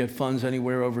you can get funds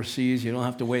anywhere overseas. You don't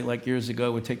have to wait like years ago.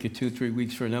 It would take you 2-3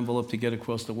 weeks for an envelope to get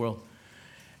across the world.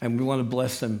 And we want to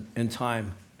bless them in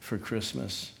time for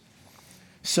Christmas.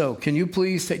 So can you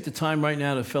please take the time right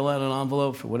now to fill out an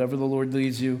envelope for whatever the Lord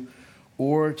leads you,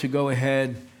 or to go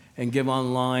ahead and give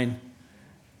online.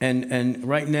 And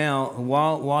right now,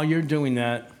 while you're doing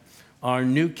that, our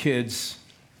new kids,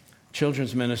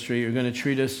 children's ministry, are going to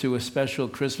treat us to a special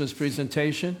Christmas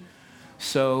presentation.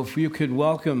 So if you could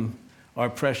welcome our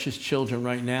precious children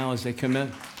right now as they come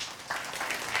in.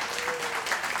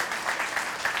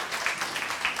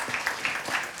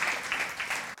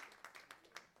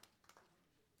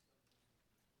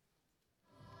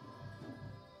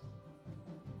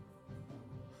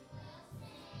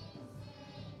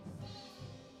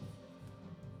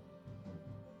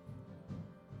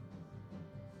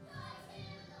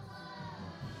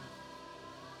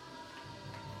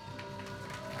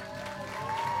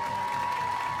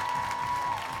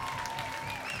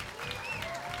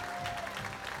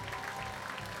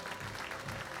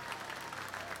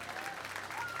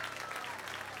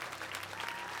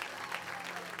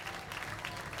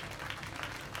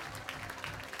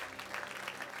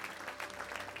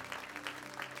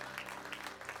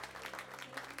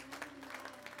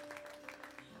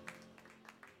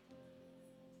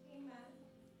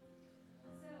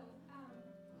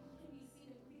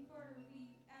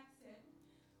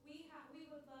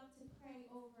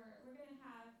 We're going to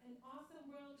have an awesome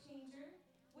world changer.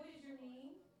 What is your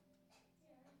name?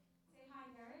 Derek. Say hi,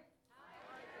 Derek. Hi,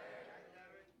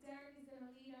 Derek. Derek is going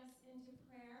to lead us into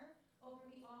prayer over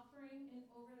the offering and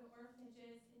over the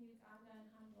orphanages in Uganda and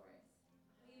Honduras.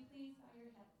 Will you please bow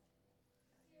your head?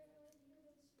 Dear Lord, you give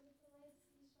us beautiful life.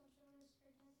 Please watch over us,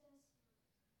 protect us.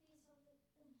 Please help it.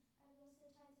 I bless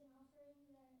the tithes and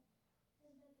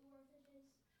offering that the orphanages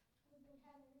would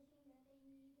have everything that they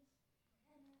need.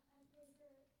 And I pray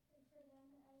for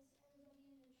them as everybody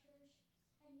in the church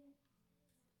and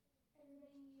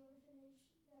everybody in the orphanage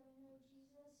that would know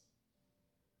Jesus.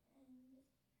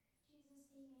 In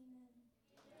Jesus' name, amen.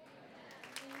 Amen.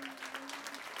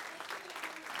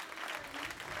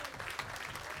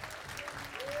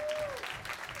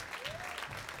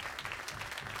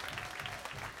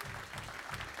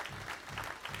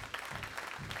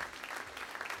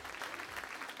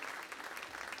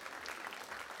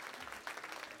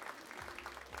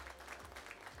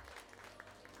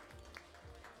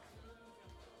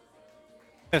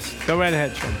 Yes, go right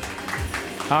ahead, Sean.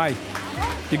 Hi.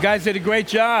 You guys did a great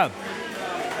job.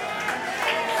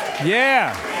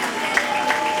 Yeah.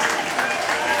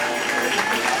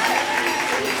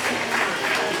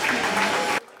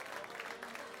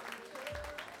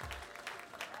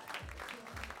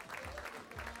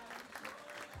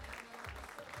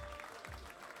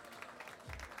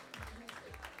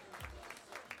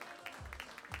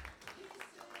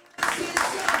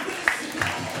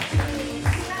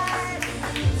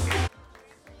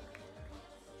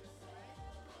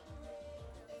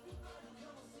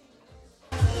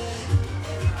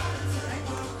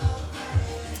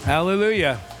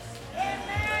 Hallelujah.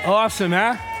 Awesome,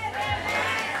 huh?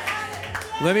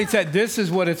 Let me tell you, this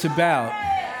is what it's about.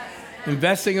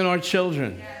 Investing in our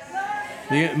children.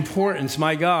 The importance,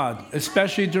 my God,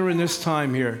 especially during this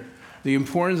time here, the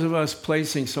importance of us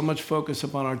placing so much focus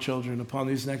upon our children, upon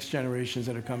these next generations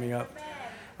that are coming up.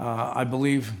 I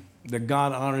believe that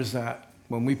God honors that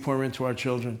when we pour into our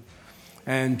children.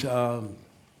 And I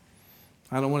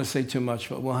don't want to say too much,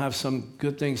 but we'll have some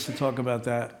good things to talk about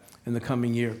that in the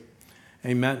coming year.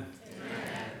 Amen. Amen.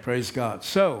 Praise God.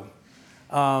 So,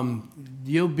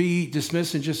 you'll be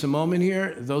dismissed in just a moment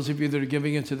here. Those of you that are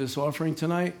giving into this offering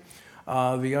tonight,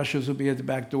 the ushers will be at the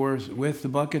back doors with the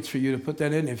buckets for you to put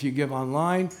that in. If you give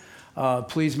online,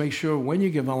 please make sure when you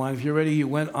give online, if you're ready, you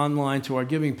went online to our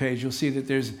giving page, you'll see that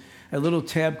there's a little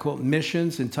tab called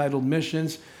Missions, entitled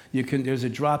Missions. There's a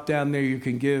drop down there you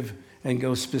can give and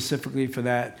go specifically for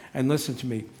that. And listen to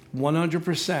me,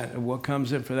 100% of what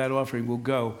comes in for that offering will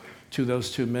go to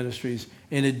those two ministries,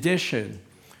 in addition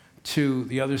to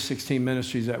the other 16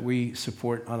 ministries that we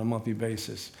support on a monthly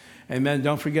basis. Amen.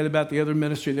 Don't forget about the other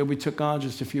ministry that we took on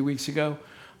just a few weeks ago,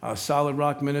 Solid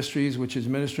Rock Ministries, which is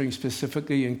ministering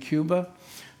specifically in Cuba.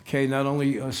 Okay, not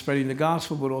only spreading the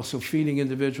gospel, but also feeding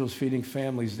individuals, feeding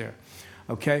families there.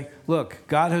 Okay, look,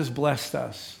 God has blessed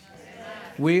us.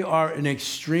 We are an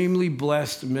extremely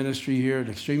blessed ministry here, an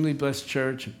extremely blessed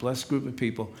church, a blessed group of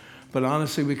people. But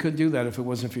honestly, we couldn't do that if it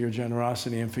wasn't for your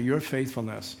generosity and for your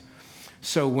faithfulness.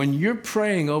 So when you're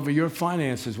praying over your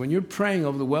finances, when you're praying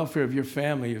over the welfare of your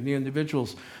family, of the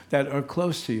individuals that are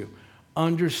close to you,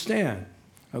 understand,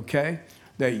 okay,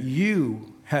 that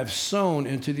you have sown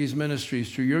into these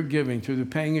ministries through your giving, through the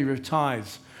paying of your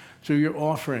tithes, through your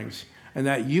offerings, and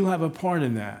that you have a part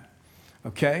in that,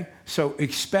 okay? So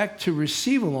expect to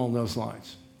receive along those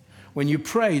lines. When you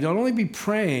pray, don't only be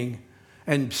praying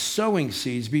and sowing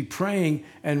seeds, be praying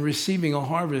and receiving a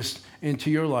harvest into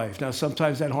your life. Now,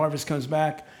 sometimes that harvest comes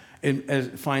back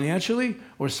financially,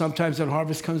 or sometimes that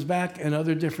harvest comes back in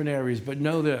other different areas. But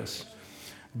know this,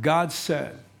 God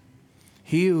said,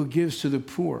 he who gives to the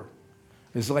poor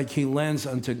is like he lends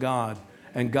unto God,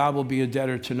 and God will be a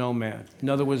debtor to no man. In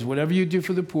other words, whatever you do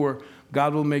for the poor,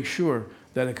 God will make sure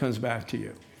that it comes back to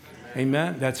you.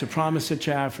 Amen? That's a promise that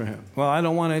you have for him. Well, I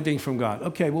don't want anything from God.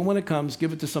 Okay, well, when it comes,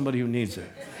 give it to somebody who needs it.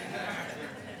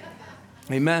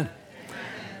 Amen?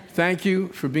 Thank you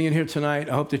for being here tonight.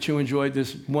 I hope that you enjoyed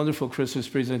this wonderful Christmas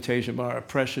presentation by our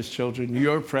precious children,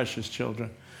 your precious children.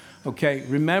 Okay,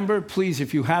 remember, please,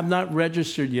 if you have not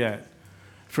registered yet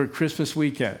for Christmas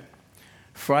weekend,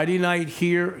 Friday night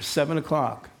here, 7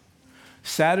 o'clock.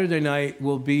 Saturday night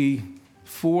will be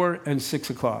 4 and 6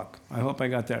 o'clock. I hope I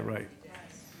got that right.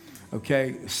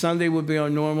 Okay, Sunday will be our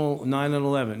normal 9 and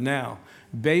 11. Now,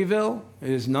 Bayville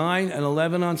is 9 and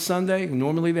 11 on Sunday.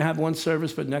 Normally they have one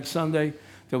service, but next Sunday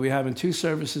they'll be having 2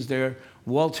 services there.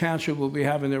 Wall Township will be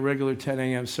having their regular 10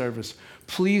 a.m. service.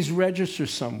 Please register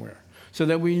somewhere so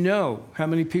that we know how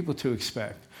many people to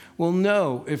expect. We'll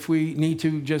know if we need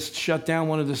to just shut down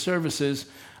one of the services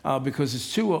because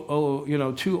it's too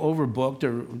overbooked,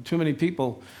 or too many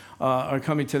people are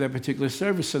coming to that particular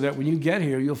service, so that when you get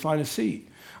here, you'll find a seat.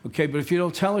 Okay, but if you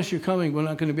don't tell us you're coming, we're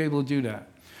not going to be able to do that.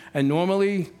 And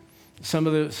normally, some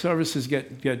of the services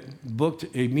get booked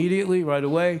immediately, right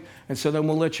away, and so then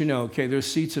we'll let you know, okay, there's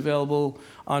seats available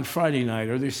on Friday night,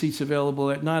 or there's seats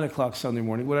available at 9 o'clock Sunday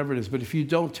morning, whatever it is. But if you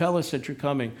don't tell us that you're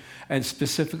coming, and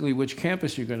specifically which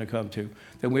campus you're going to come to,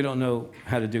 then we don't know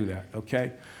how to do that,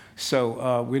 okay?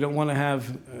 So we don't want to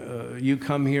have you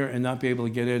come here and not be able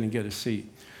to get in and get a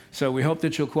seat. So we hope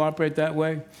that you'll cooperate that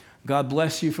way. God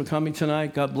bless you for coming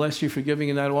tonight. God bless you for giving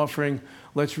in that offering.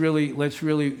 Let's really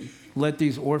let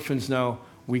these orphans know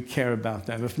we care about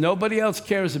them. If nobody else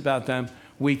cares about them,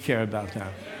 we care about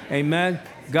them. Amen.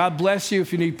 God bless you.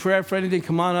 If you need prayer for anything,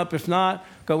 come on up. If not,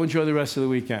 go enjoy the rest of the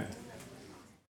weekend.